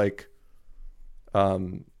 say it's, like,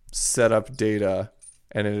 setup data,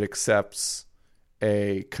 and it accepts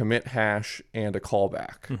a commit hash and a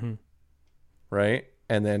callback, right?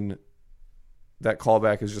 And then that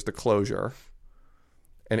callback is just a closure.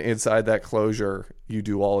 And inside that closure, you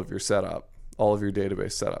do all of your setup, all of your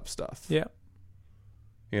database setup stuff. Yeah.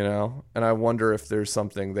 You know? And I wonder if there's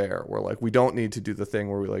something there where, like, we don't need to do the thing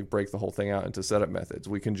where we, like, break the whole thing out into setup methods.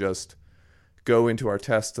 We can just go into our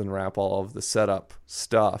tests and wrap all of the setup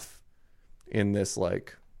stuff in this,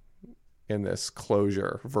 like, in this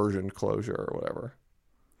version closure or whatever.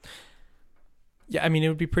 Yeah, I mean, it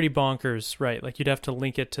would be pretty bonkers, right? Like, you'd have to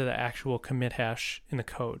link it to the actual commit hash in the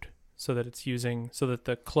code so that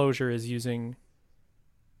the closure is using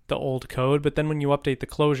the old code. But then when you update the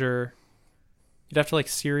closure, you'd have to, like,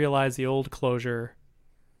 serialize the old closure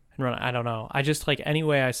and run it. I don't know. I just, like, any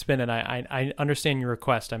way I spin it, I understand your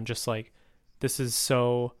request. I'm just like, this is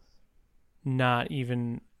so not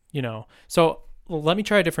even, So let me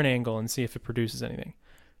try a different angle and see if it produces anything.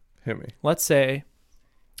 Hit me. Let's say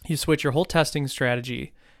you switch your whole testing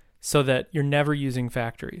strategy so that you're never using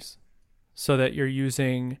factories, so that you're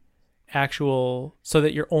using so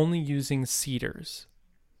that you're only using seeders,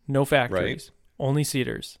 no factories, only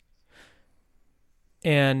seeders.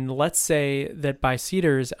 And let's say that by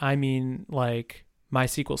seeders, I mean, like,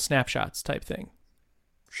 MySQL snapshots type thing.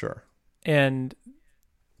 Sure. And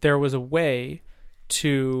there was a way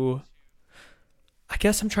to... I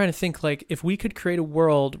guess I'm trying to think, like, if we could create a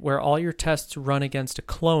world where all your tests run against a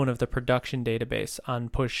clone of the production database on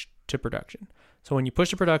push to production. So when you push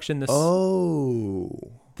to production, this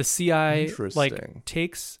The CI like Interesting.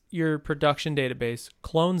 takes your production database,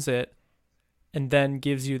 clones it, and then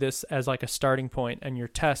gives you this as like a starting point, and your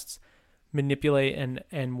tests manipulate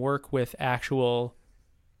and work with actual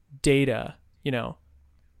data,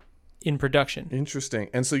 in production. Interesting.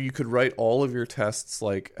 And so you could write all of your tests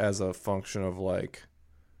like as a function of like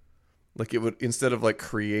it would, instead of like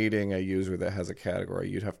creating a user that has a category,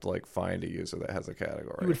 you'd have to like find a user that has a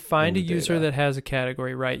category. You would find a in the user data. that has a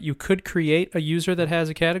category, right? You could create a user that has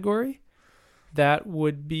a category. That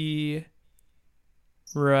would be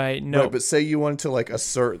right. No, Right, but say you wanted to like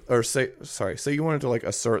assert, or say you wanted to like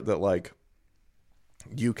assert that like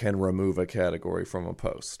you can remove a category from a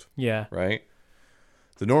post, yeah, right?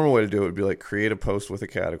 The normal way to do it would be like create a post with a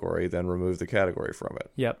category, then remove the category from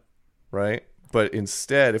it, yep, right? But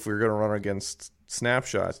instead, if we were going to run against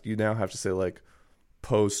snapshots, you now have to say like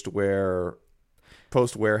post where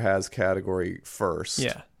has category first,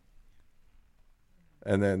 yeah,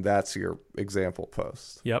 and then that's your example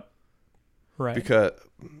post. yep, right. Because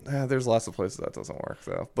there's lots of places that doesn't work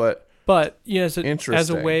though. But as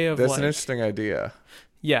interesting. a way of that's like, an interesting idea.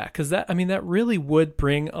 yeah, because that really would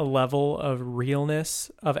bring a level of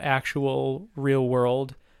realness of actual real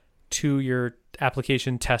world to your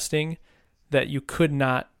application testing that you could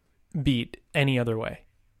not beat any other way.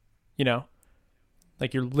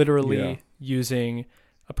 Like you're literally using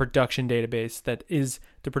a production database that is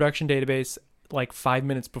the production database like 5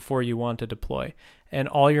 minutes before you want to deploy. And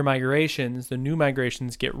all your migrations, the new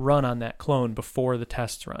migrations, get run on that clone before the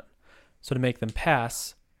tests run. So to make them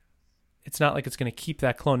pass, it's not like it's going to keep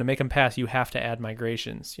that clone. To make them pass, you have to add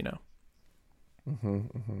migrations, Mm-hmm,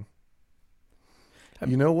 mm-hmm.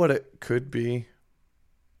 You know what it could be?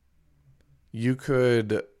 You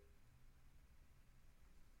could...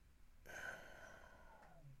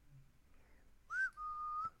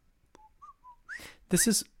 This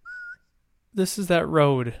is that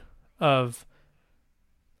road of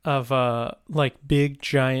like big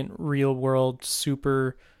giant real world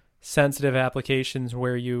super sensitive applications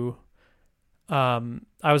where you I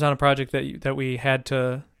was on a project that we had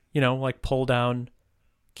to like pull down,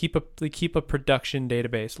 keep a production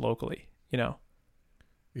database locally,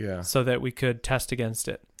 Yeah. so that we could test against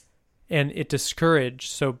it, and it discouraged.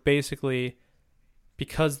 So basically,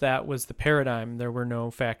 because that was the paradigm, there were no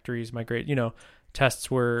factories migrate,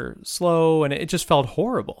 tests were slow, and it just felt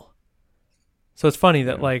horrible. So it's funny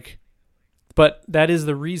that but that is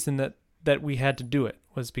the reason that we had to do it,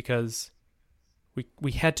 was because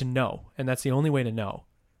we had to know, and that's the only way to know,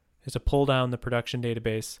 is to pull down the production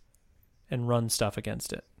database and run stuff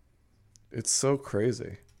against it. It's so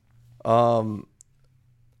crazy. I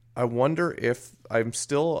wonder if I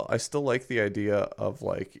still like the idea of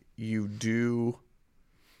like you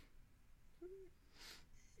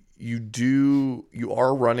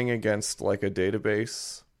are running against like a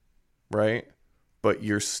database, right? But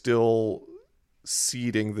you're still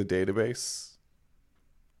seeding the database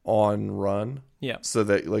on run. Yeah. So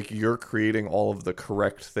that like you're creating all of the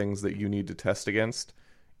correct things that you need to test against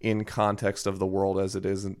in context of the world as it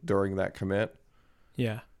is during that commit.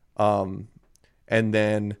 Yeah. And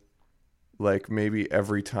then like maybe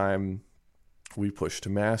every time we push to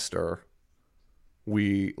master,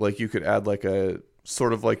 we like, you could add like a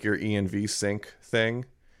sort of like your env sync thing.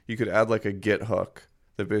 You could add like a git hook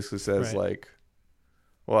that basically says like,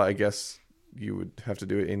 well, I guess you would have to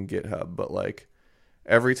do it in GitHub, but like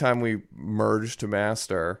every time we merge to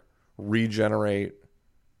master, regenerate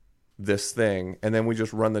this thing, and then we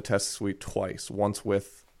just run the test suite twice, once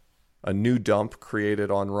with a new dump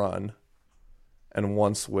created on run, and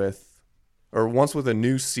once with a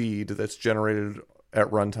new seed that's generated at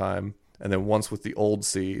runtime, and then once with the old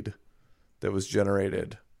seed that was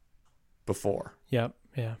generated before. Yep.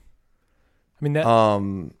 Yeah. I mean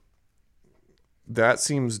that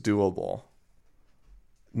seems doable.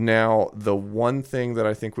 Now, the one thing that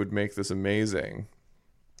I think would make this amazing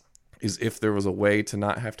is if there was a way to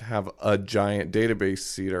not have to have a giant database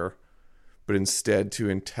seeder, but instead to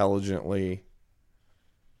intelligently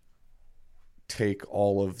take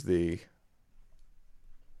all of the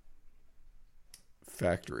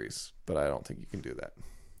factories. But I don't think you can do that.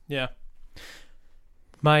 Yeah.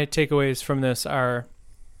 My takeaways from this are,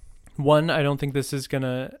 one, I don't think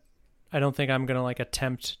I'm going to like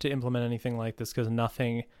attempt to implement anything like this, because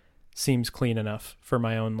nothing seems clean enough for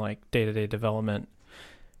my own like day-to-day development.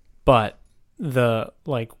 But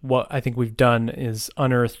what I think we've done is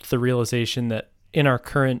unearthed the realization that in our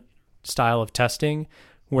current style of testing,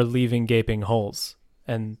 we're leaving gaping holes.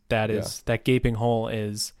 And that gaping hole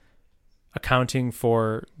is accounting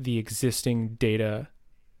for the existing data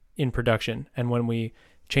in production. And when we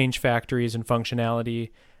change factories and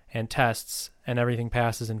functionality and tests and everything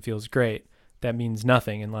passes and feels great, that means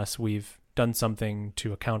nothing unless we've done something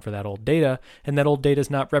to account for that old data, and that old data is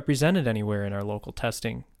not represented anywhere in our local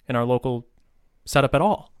testing, in our local setup at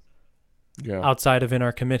all, outside of in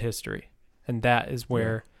our commit history. And that is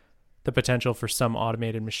where the potential for some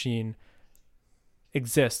automated machine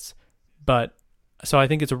exists. But so I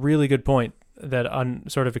think it's a really good point that on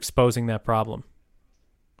sort of exposing that problem.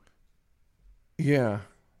 Yeah,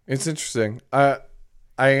 it's interesting. I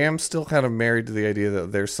am still kind of married to the idea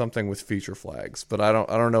that there's something with feature flags, but I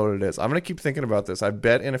don't know what it is. I'm gonna keep thinking about this. I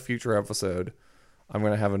bet in a future episode, I'm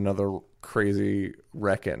gonna have another crazy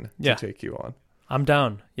reckon to take you on. I'm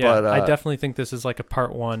down. Yeah, but, I definitely think this is like a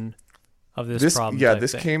part one of this problem. Yeah,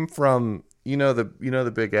 this came from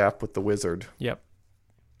the big app with the wizard. Yep.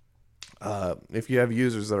 If you have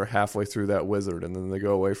users that are halfway through that wizard and then they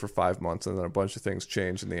go away for 5 months and then a bunch of things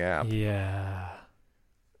change in the app. Yeah.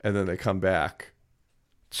 And then they come back.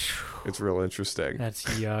 It's real interesting. That's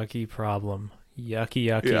yucky problem. Yucky.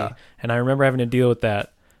 Yeah. And I remember having to deal with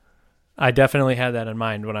that. I definitely had that in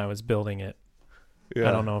mind when I was building it. Yeah.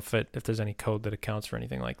 I don't know if there's any code that accounts for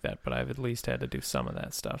anything like that, but I've at least had to do some of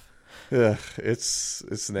that stuff. Yeah,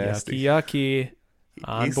 it's nasty. Yucky.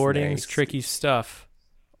 Onboarding's tricky stuff.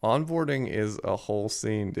 Onboarding is a whole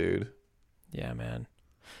scene, dude. Yeah, man.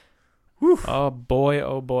 Whew. Oh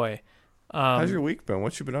boy. How's your week been?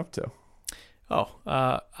 What you been up to?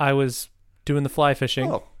 I was doing the fly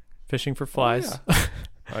fishing, fishing for flies.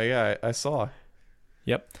 Oh yeah, I saw.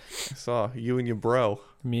 Yep. I saw you and your bro.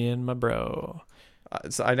 Me and my bro.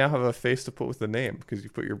 So I now have a face to put with the name because you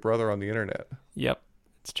put your brother on the internet. Yep,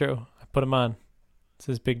 it's true. I put him on. It's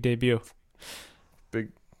his big debut. Big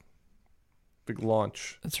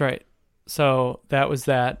launch. That's right. So that was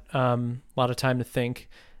that. A lot of time to think,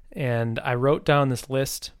 and I wrote down this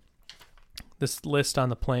list on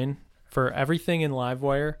the plane for everything in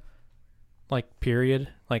Livewire, like period,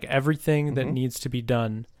 like everything that needs to be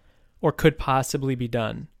done or could possibly be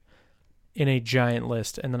done in a giant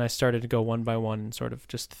list. And then I started to go one by one and sort of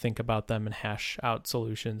just think about them and hash out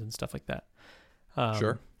solutions and stuff like that.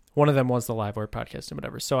 Sure. One of them was the Livewire podcast and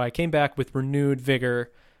whatever. So I came back with renewed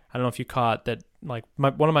vigor. I don't know if you caught that, like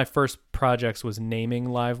one of my first projects was naming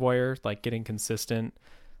Livewire, like getting consistent.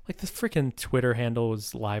 Like the freaking Twitter handle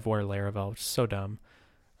was Livewire Laravel, which is so dumb.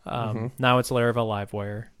 Now it's Laravel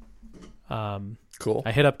Livewire. Cool.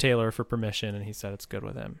 I hit up Taylor for permission and he said it's good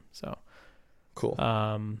with him. So cool.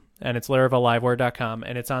 And it's LaravelLivewire.com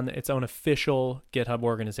and it's on its own official GitHub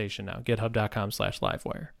organization now,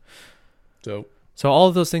 github.com/Livewire. Dope. So all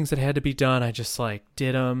of those things that had to be done, I just like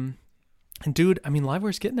did them. And dude, I mean,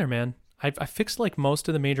 Livewire's getting there, man. I fixed like most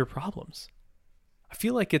of the major problems. I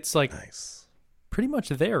feel like it's like pretty much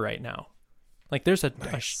there right now. Like there's a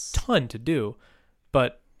ton to do,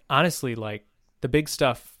 but honestly, like the big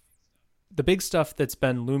stuff that's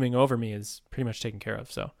been looming over me is pretty much taken care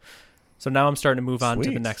of. So now I'm starting to move on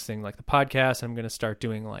to the next thing, like the podcast. I'm going to start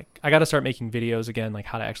doing I got to start making videos again, like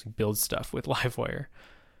how to actually build stuff with Livewire.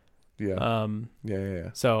 Yeah. Yeah.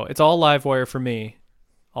 So it's all Livewire for me.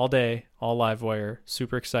 All day, all Livewire,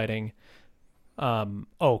 super exciting. Can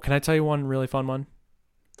I tell you one really fun one?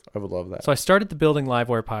 I would love that. So I started the Building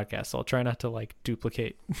Livewire podcast. So I'll try not to like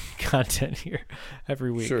duplicate content here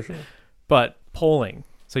every week. Sure. But polling.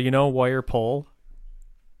 So wire poll?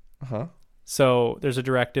 Uh-huh. So there's a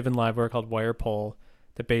directive in Livewire called wire poll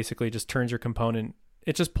that basically just turns your component.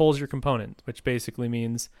 It just polls your component, which basically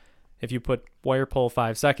means if you put wire poll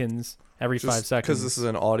 5 seconds, every 5 seconds. Because this is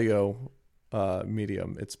an audio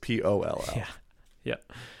medium, it's POLL. Yeah.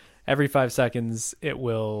 Every 5 seconds, it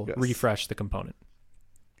will refresh the component.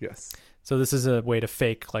 Yes. So this is a way to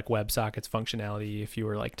fake like WebSockets functionality. If you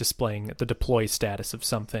were like displaying the deploy status of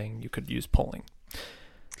something, you could use polling.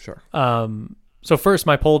 Sure. So first,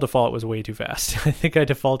 my poll default was way too fast. I think I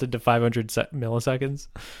defaulted to 500 milliseconds,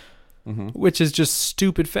 which is just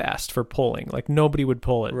stupid fast for polling. Like nobody would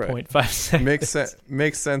poll at 0.5 seconds.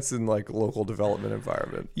 Makes sense in like local development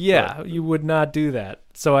environment. Yeah, but you would not do that.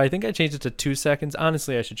 So I think I changed it to 2 seconds.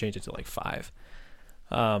 Honestly, I should change it to like 5.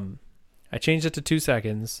 I changed it to 2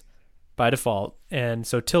 seconds by default. And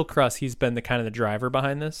so Till Cruss, he's been the kind of the driver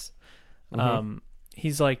behind this.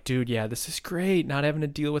 He's like, dude, yeah, this is great. Not having to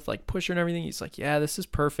deal with like Pusher and everything. He's like, yeah, this is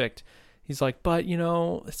perfect. He's like, but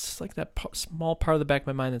it's like that small part of the back of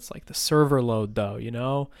my mind that's like the server load though,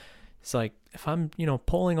 It's like if I'm,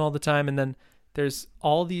 polling all the time and then there's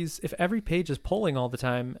all these, if every page is polling all the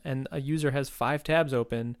time and a user has 5 tabs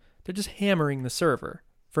open, they're just hammering the server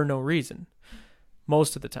for no reason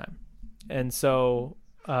most of the time. And so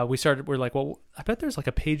we're like, well, I bet there's like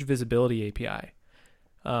a page visibility API.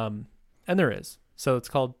 And there is. So it's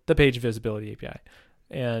called the Page Visibility API.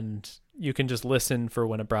 and you can just listen for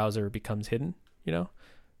when a browser becomes hidden,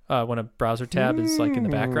 when a browser tab is like in the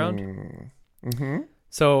background. Mm-hmm.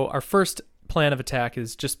 So our first plan of attack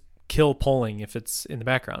is just kill polling if it's in the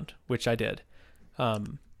background, which I did.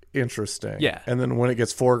 Interesting. Yeah. And then when it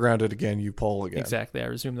gets foregrounded again, you poll again. Exactly. I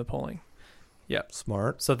resume the polling. Yep.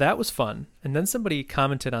 Smart. So that was fun. And then somebody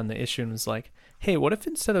commented on the issue and was like, hey, what if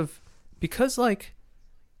instead of, because like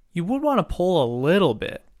you would want to poll a little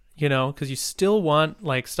bit, because you still want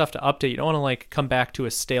like stuff to update. You don't want to like come back to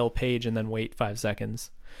a stale page and then wait 5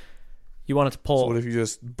 seconds. You want it to poll. So what if you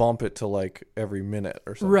just bump it to like every minute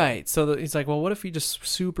or something? Right. So he's like, well, what if we just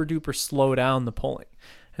super duper slow down the polling?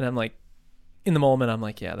 And I'm like, in the moment, I'm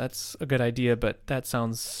like, yeah, that's a good idea, but that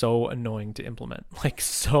sounds so annoying to implement. Like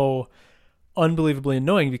so unbelievably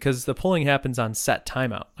annoying because the polling happens on set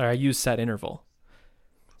timeout, or I use set interval.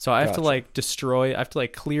 So I have to like I have to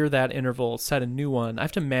like clear that interval, set a new one. I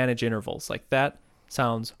have to manage intervals. Like that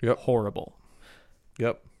sounds horrible.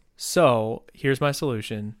 Yep. So here's my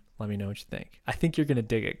solution. Let me know what you think. I think you're going to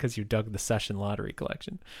dig it because you dug the session lottery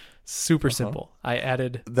collection. Super simple. I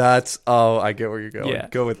added... I get where you're going. Yeah.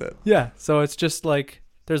 Go with it. Yeah. So it's just like,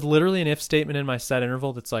 there's literally an if statement in my set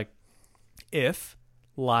interval that's like, if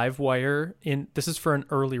Livewire this is for an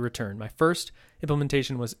early return. My first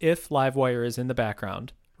implementation was if Livewire is in the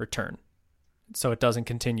background, return. So it doesn't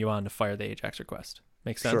continue on to fire the AJAX request.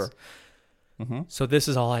 Makes sense? Sure. Mm-hmm. So this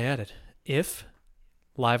is all I added. If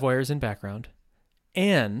Livewire is in background,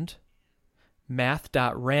 and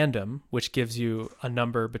math.random, which gives you a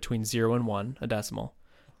number between 0 and 1, a decimal,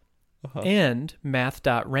 and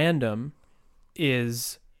math.random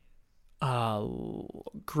is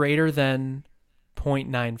greater than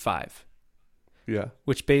 0.95. Yeah.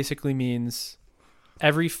 Which basically means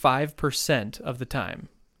every 5% of the time,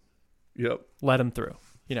 let them through.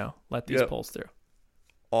 Let these polls through.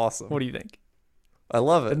 Awesome. What do you think? I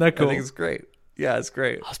love it. Isn't that cool? I think it's great. Yeah, it's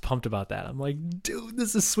great. I was pumped about that. I'm like, dude,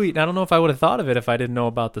 this is sweet. And I don't know if I would have thought of it if I didn't know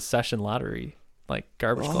about the session lottery, like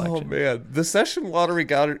garbage collection. Oh, man. The session lottery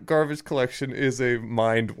garbage collection is a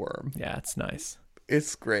mind worm. Yeah, it's nice.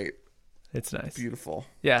 It's great. It's nice. Beautiful.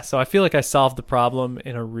 Yeah, so I feel like I solved the problem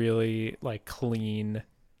in a really like clean,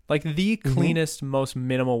 like the cleanest, most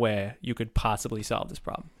minimal way you could possibly solve this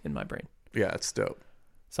problem in my brain. Yeah, it's dope.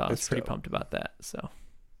 So I was pretty pumped about that. So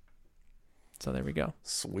there we go.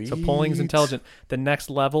 Sweet. So polling's intelligent. The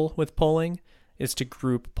next level with polling is to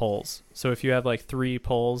group polls. So if you have like 3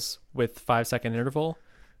 polls with 5-second interval,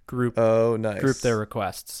 group their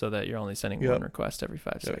requests so that you're only sending one request every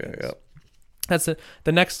 5 seconds. Yeah. That's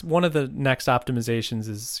the next one of the next optimizations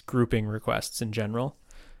is grouping requests in general,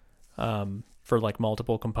 for like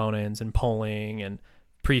multiple components and polling and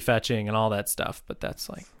prefetching and all that stuff. But that's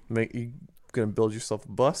like you gonna build yourself a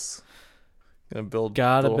bus. Build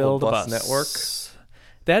a bus network.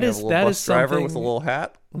 That is bus driver something with a little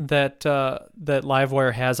hat that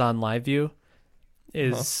Livewire has on LiveView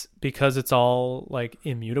is because it's all like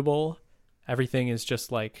immutable. Everything is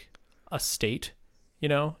just like a state,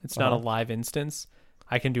 it's not a live instance.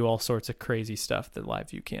 I can do all sorts of crazy stuff that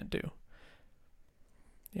LiveView can't do.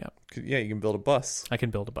 Yeah. Yeah, you can build a bus. I can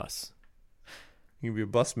build a bus. You can be a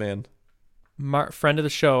bus man. Friend of the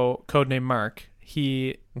show, codename Mark.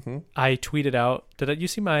 I tweeted out, you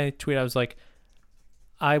see my tweet? I was like,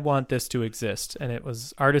 I want this to exist. And it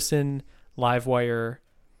was Artisan Livewire,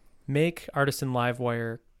 make Artisan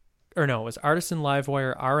Livewire, or no, it was Artisan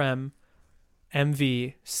Livewire RM,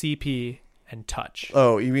 MV, CP, and Touch.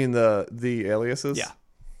 Oh, you mean the aliases? Yeah.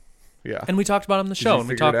 Yeah. And we talked about it on the show, and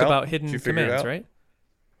we talked about hidden commands, right?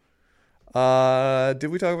 Did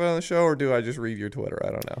we talk about it on the show, or do I just read your Twitter? I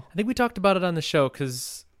don't know. I think we talked about it on the show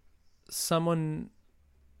because someone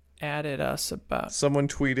added us about... Someone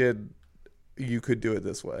tweeted you could do it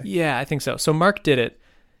this way. Yeah, I think so. So Mark did it.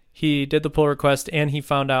 He did the pull request, and he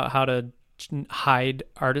found out how to hide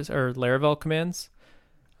artist or Laravel commands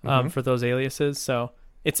for those aliases. So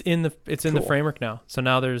it's in the framework now. So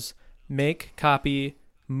now there's make, copy,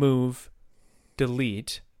 move,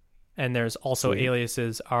 delete, and there's also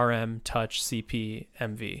aliases RM, touch, CP,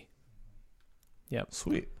 MV. Yep.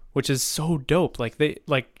 Sweet. Which is so dope.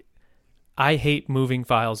 I hate moving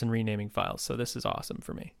files and renaming files, so this is awesome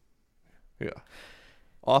for me. Yeah.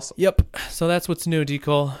 Awesome. Yep. So that's what's new,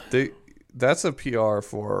 Decol. That's a PR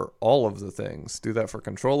for all of the things. Do that for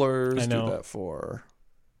controllers. I know. Do that for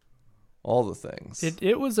all the things.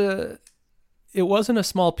 It wasn't a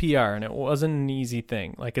small PR, and it wasn't an easy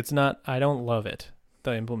thing. Like, it's not, I don't love it,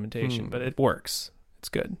 the implementation, but it works. It's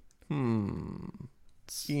good. Interesting.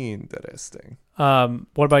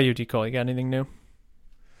 What about you, Decol? You got anything new?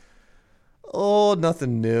 Oh,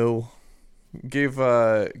 nothing new. Gave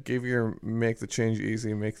your make the change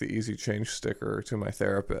easy, make the easy change sticker to my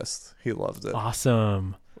therapist. He loved it.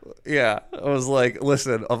 Awesome. Yeah, I was like,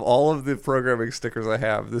 listen, of all of the programming stickers I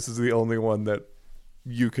have, this is the only one that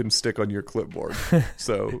you can stick on your clipboard.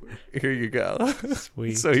 So here you go.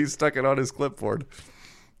 Sweet. So he stuck it on his clipboard.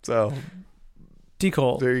 So D.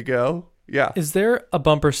 Cole, there you go. Yeah. is there a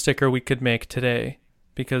bumper sticker we could make today?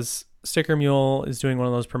 Because Sticker Mule is doing one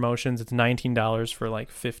of those promotions. It's $19 for like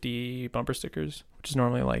 50 bumper stickers, which is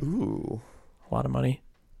normally like Ooh. a lot of money.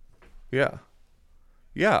 Yeah.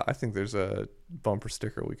 Yeah, I think there's a bumper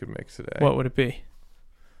sticker we could make today. What would it be?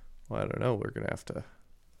 Well, I don't know. We're gonna have to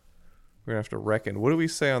reckon. What do we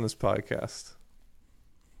say on this podcast?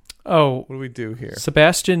 Oh, What do we do here?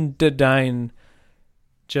 Sebastian Dedine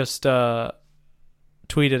just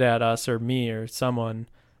tweeted at us or me or someone.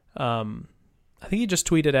 I think he just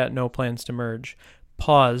tweeted at No Plans to Merge.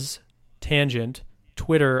 Pause, tangent.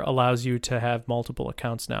 Twitter allows you to have multiple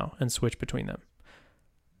accounts now and switch between them.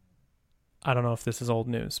 I don't know if this is old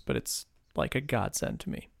news, but it's like a godsend to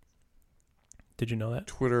me. Did you know that?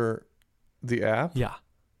 Twitter, the app? Yeah.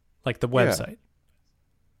 Like the Yeah. website.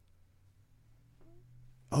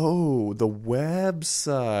 Oh, the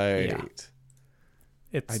website.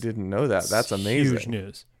 It's I didn't know that. That's amazing. huge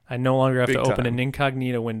news. I no longer have Big to open time. an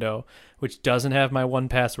incognito window, which doesn't have my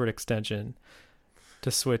 1Password extension,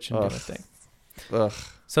 to switch and do a thing. Ugh.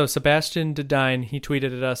 So Sebastian Dedine, he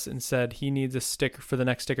tweeted at us and said he needs a sticker for the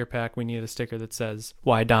next sticker pack. We need a sticker that says,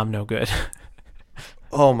 "Why Dom no good."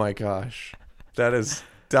 Oh my gosh. That is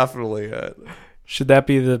definitely it. Should that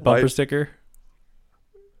be the bumper Why- sticker?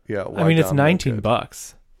 Yeah. I mean, it's Dom no good?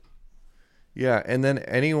 $19. Yeah, and then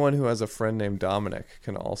anyone who has a friend named Dominic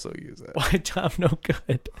can also use it. Why Dom no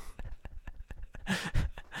good?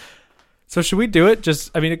 So should we do it?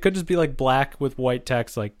 It could just be like black with white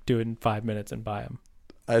text, like do it in 5 minutes and buy them.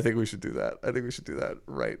 I think we should do that. I think we should do that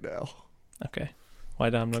right now. Okay. Why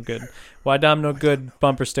Dom no good? Why Dom no good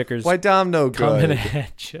bumper stickers Why Dom no coming good?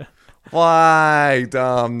 at you. Why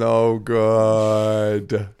Dom no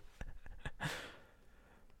good?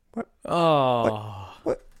 Oh.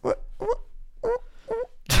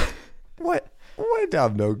 What? Why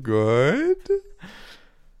Dom no good?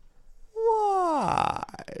 Why?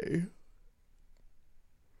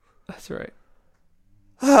 That's right.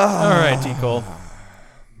 All right, D. Cole.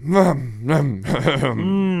 Mm.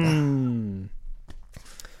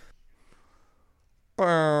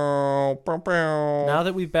 Now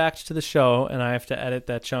that we've backed to the show and I have to edit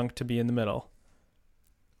that chunk to be in the middle,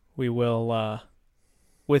 we will,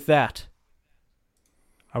 with that,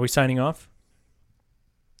 are we signing off?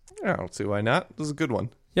 I don't see why not. This is a good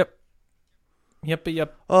one.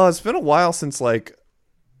 Yep. Oh, it's been a while since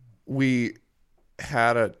we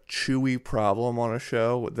had a Chewy problem on a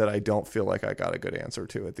show that I don't feel like I got a good answer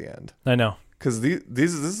to at the end. I know. Because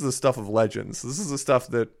this is the stuff of legends. This is the stuff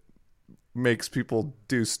that makes people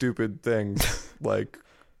do stupid things, like,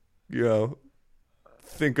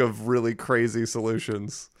 think of really crazy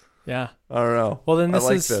solutions. Yeah. I don't know. Well, then I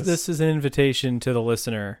like this is an invitation to the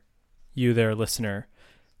listener, you there, listener,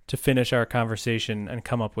 to finish our conversation and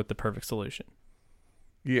come up with the perfect solution.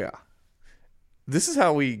 Yeah. This is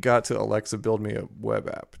how we got to Alexa build me a web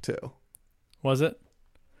app too. Was it?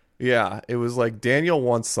 Yeah, it was like Daniel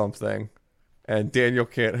wants something and Daniel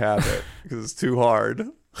can't have it because it's too hard.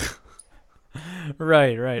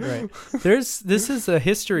 Right. This is a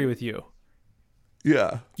history with you.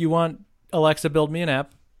 Yeah. You want Alexa build me an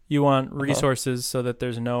app. You want resources so that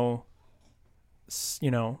there's no,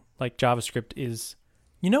 like JavaScript is,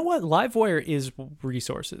 you know what? Livewire is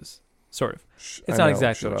resources, sort of. It's not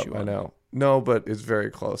exactly what you want. I know. No, but it's very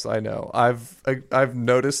close. I know. I've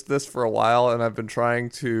noticed this for a while, and I've been trying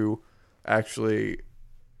to actually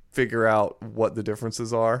figure out what the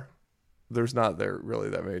differences are. There's not really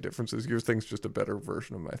that many differences. Your thing's just a better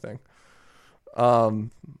version of my thing.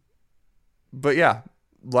 But yeah,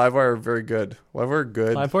 Livewire very good. Livewire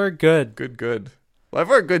good. Livewire good. Good.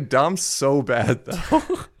 Livewire good. Dom's so bad though.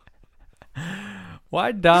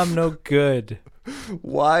 Why Dom no good?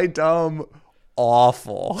 Why Dom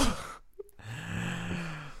awful?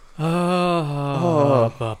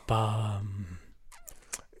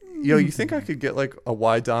 Yo, you think I could get like a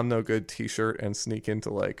Why Dom No Good t-shirt and sneak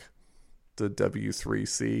into like the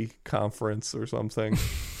W3C conference or something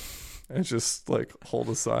and just like hold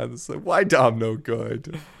a sign that's like, Why Dom No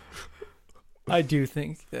Good? I do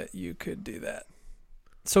think that you could do that.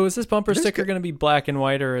 So is this bumper sticker going to be black and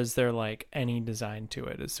white, or is there like any design to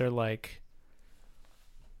it? Is there like,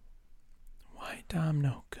 Why Dom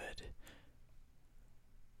No Good?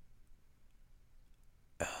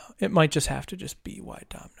 It might just have to just be Why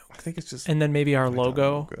Dom No I think it's just And then maybe our Why Dom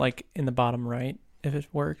logo, No Good. like in the bottom right, if it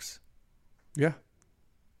works. Yeah.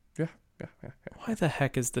 Why the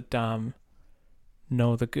heck is the Dom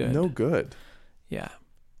No the Good? No good. Yeah.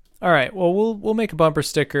 All right. Well, we'll make a bumper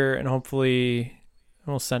sticker and hopefully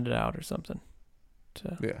we'll send it out or something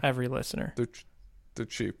to every listener. They're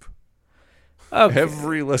cheap. Okay.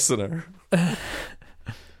 Every listener. All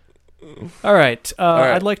right. All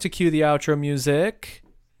right. I'd like to cue the outro music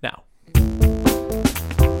now.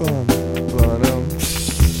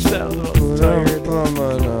 That was the most tired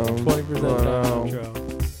 20% outro.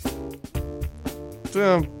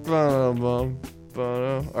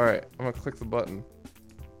 All right, I'm gonna click the button.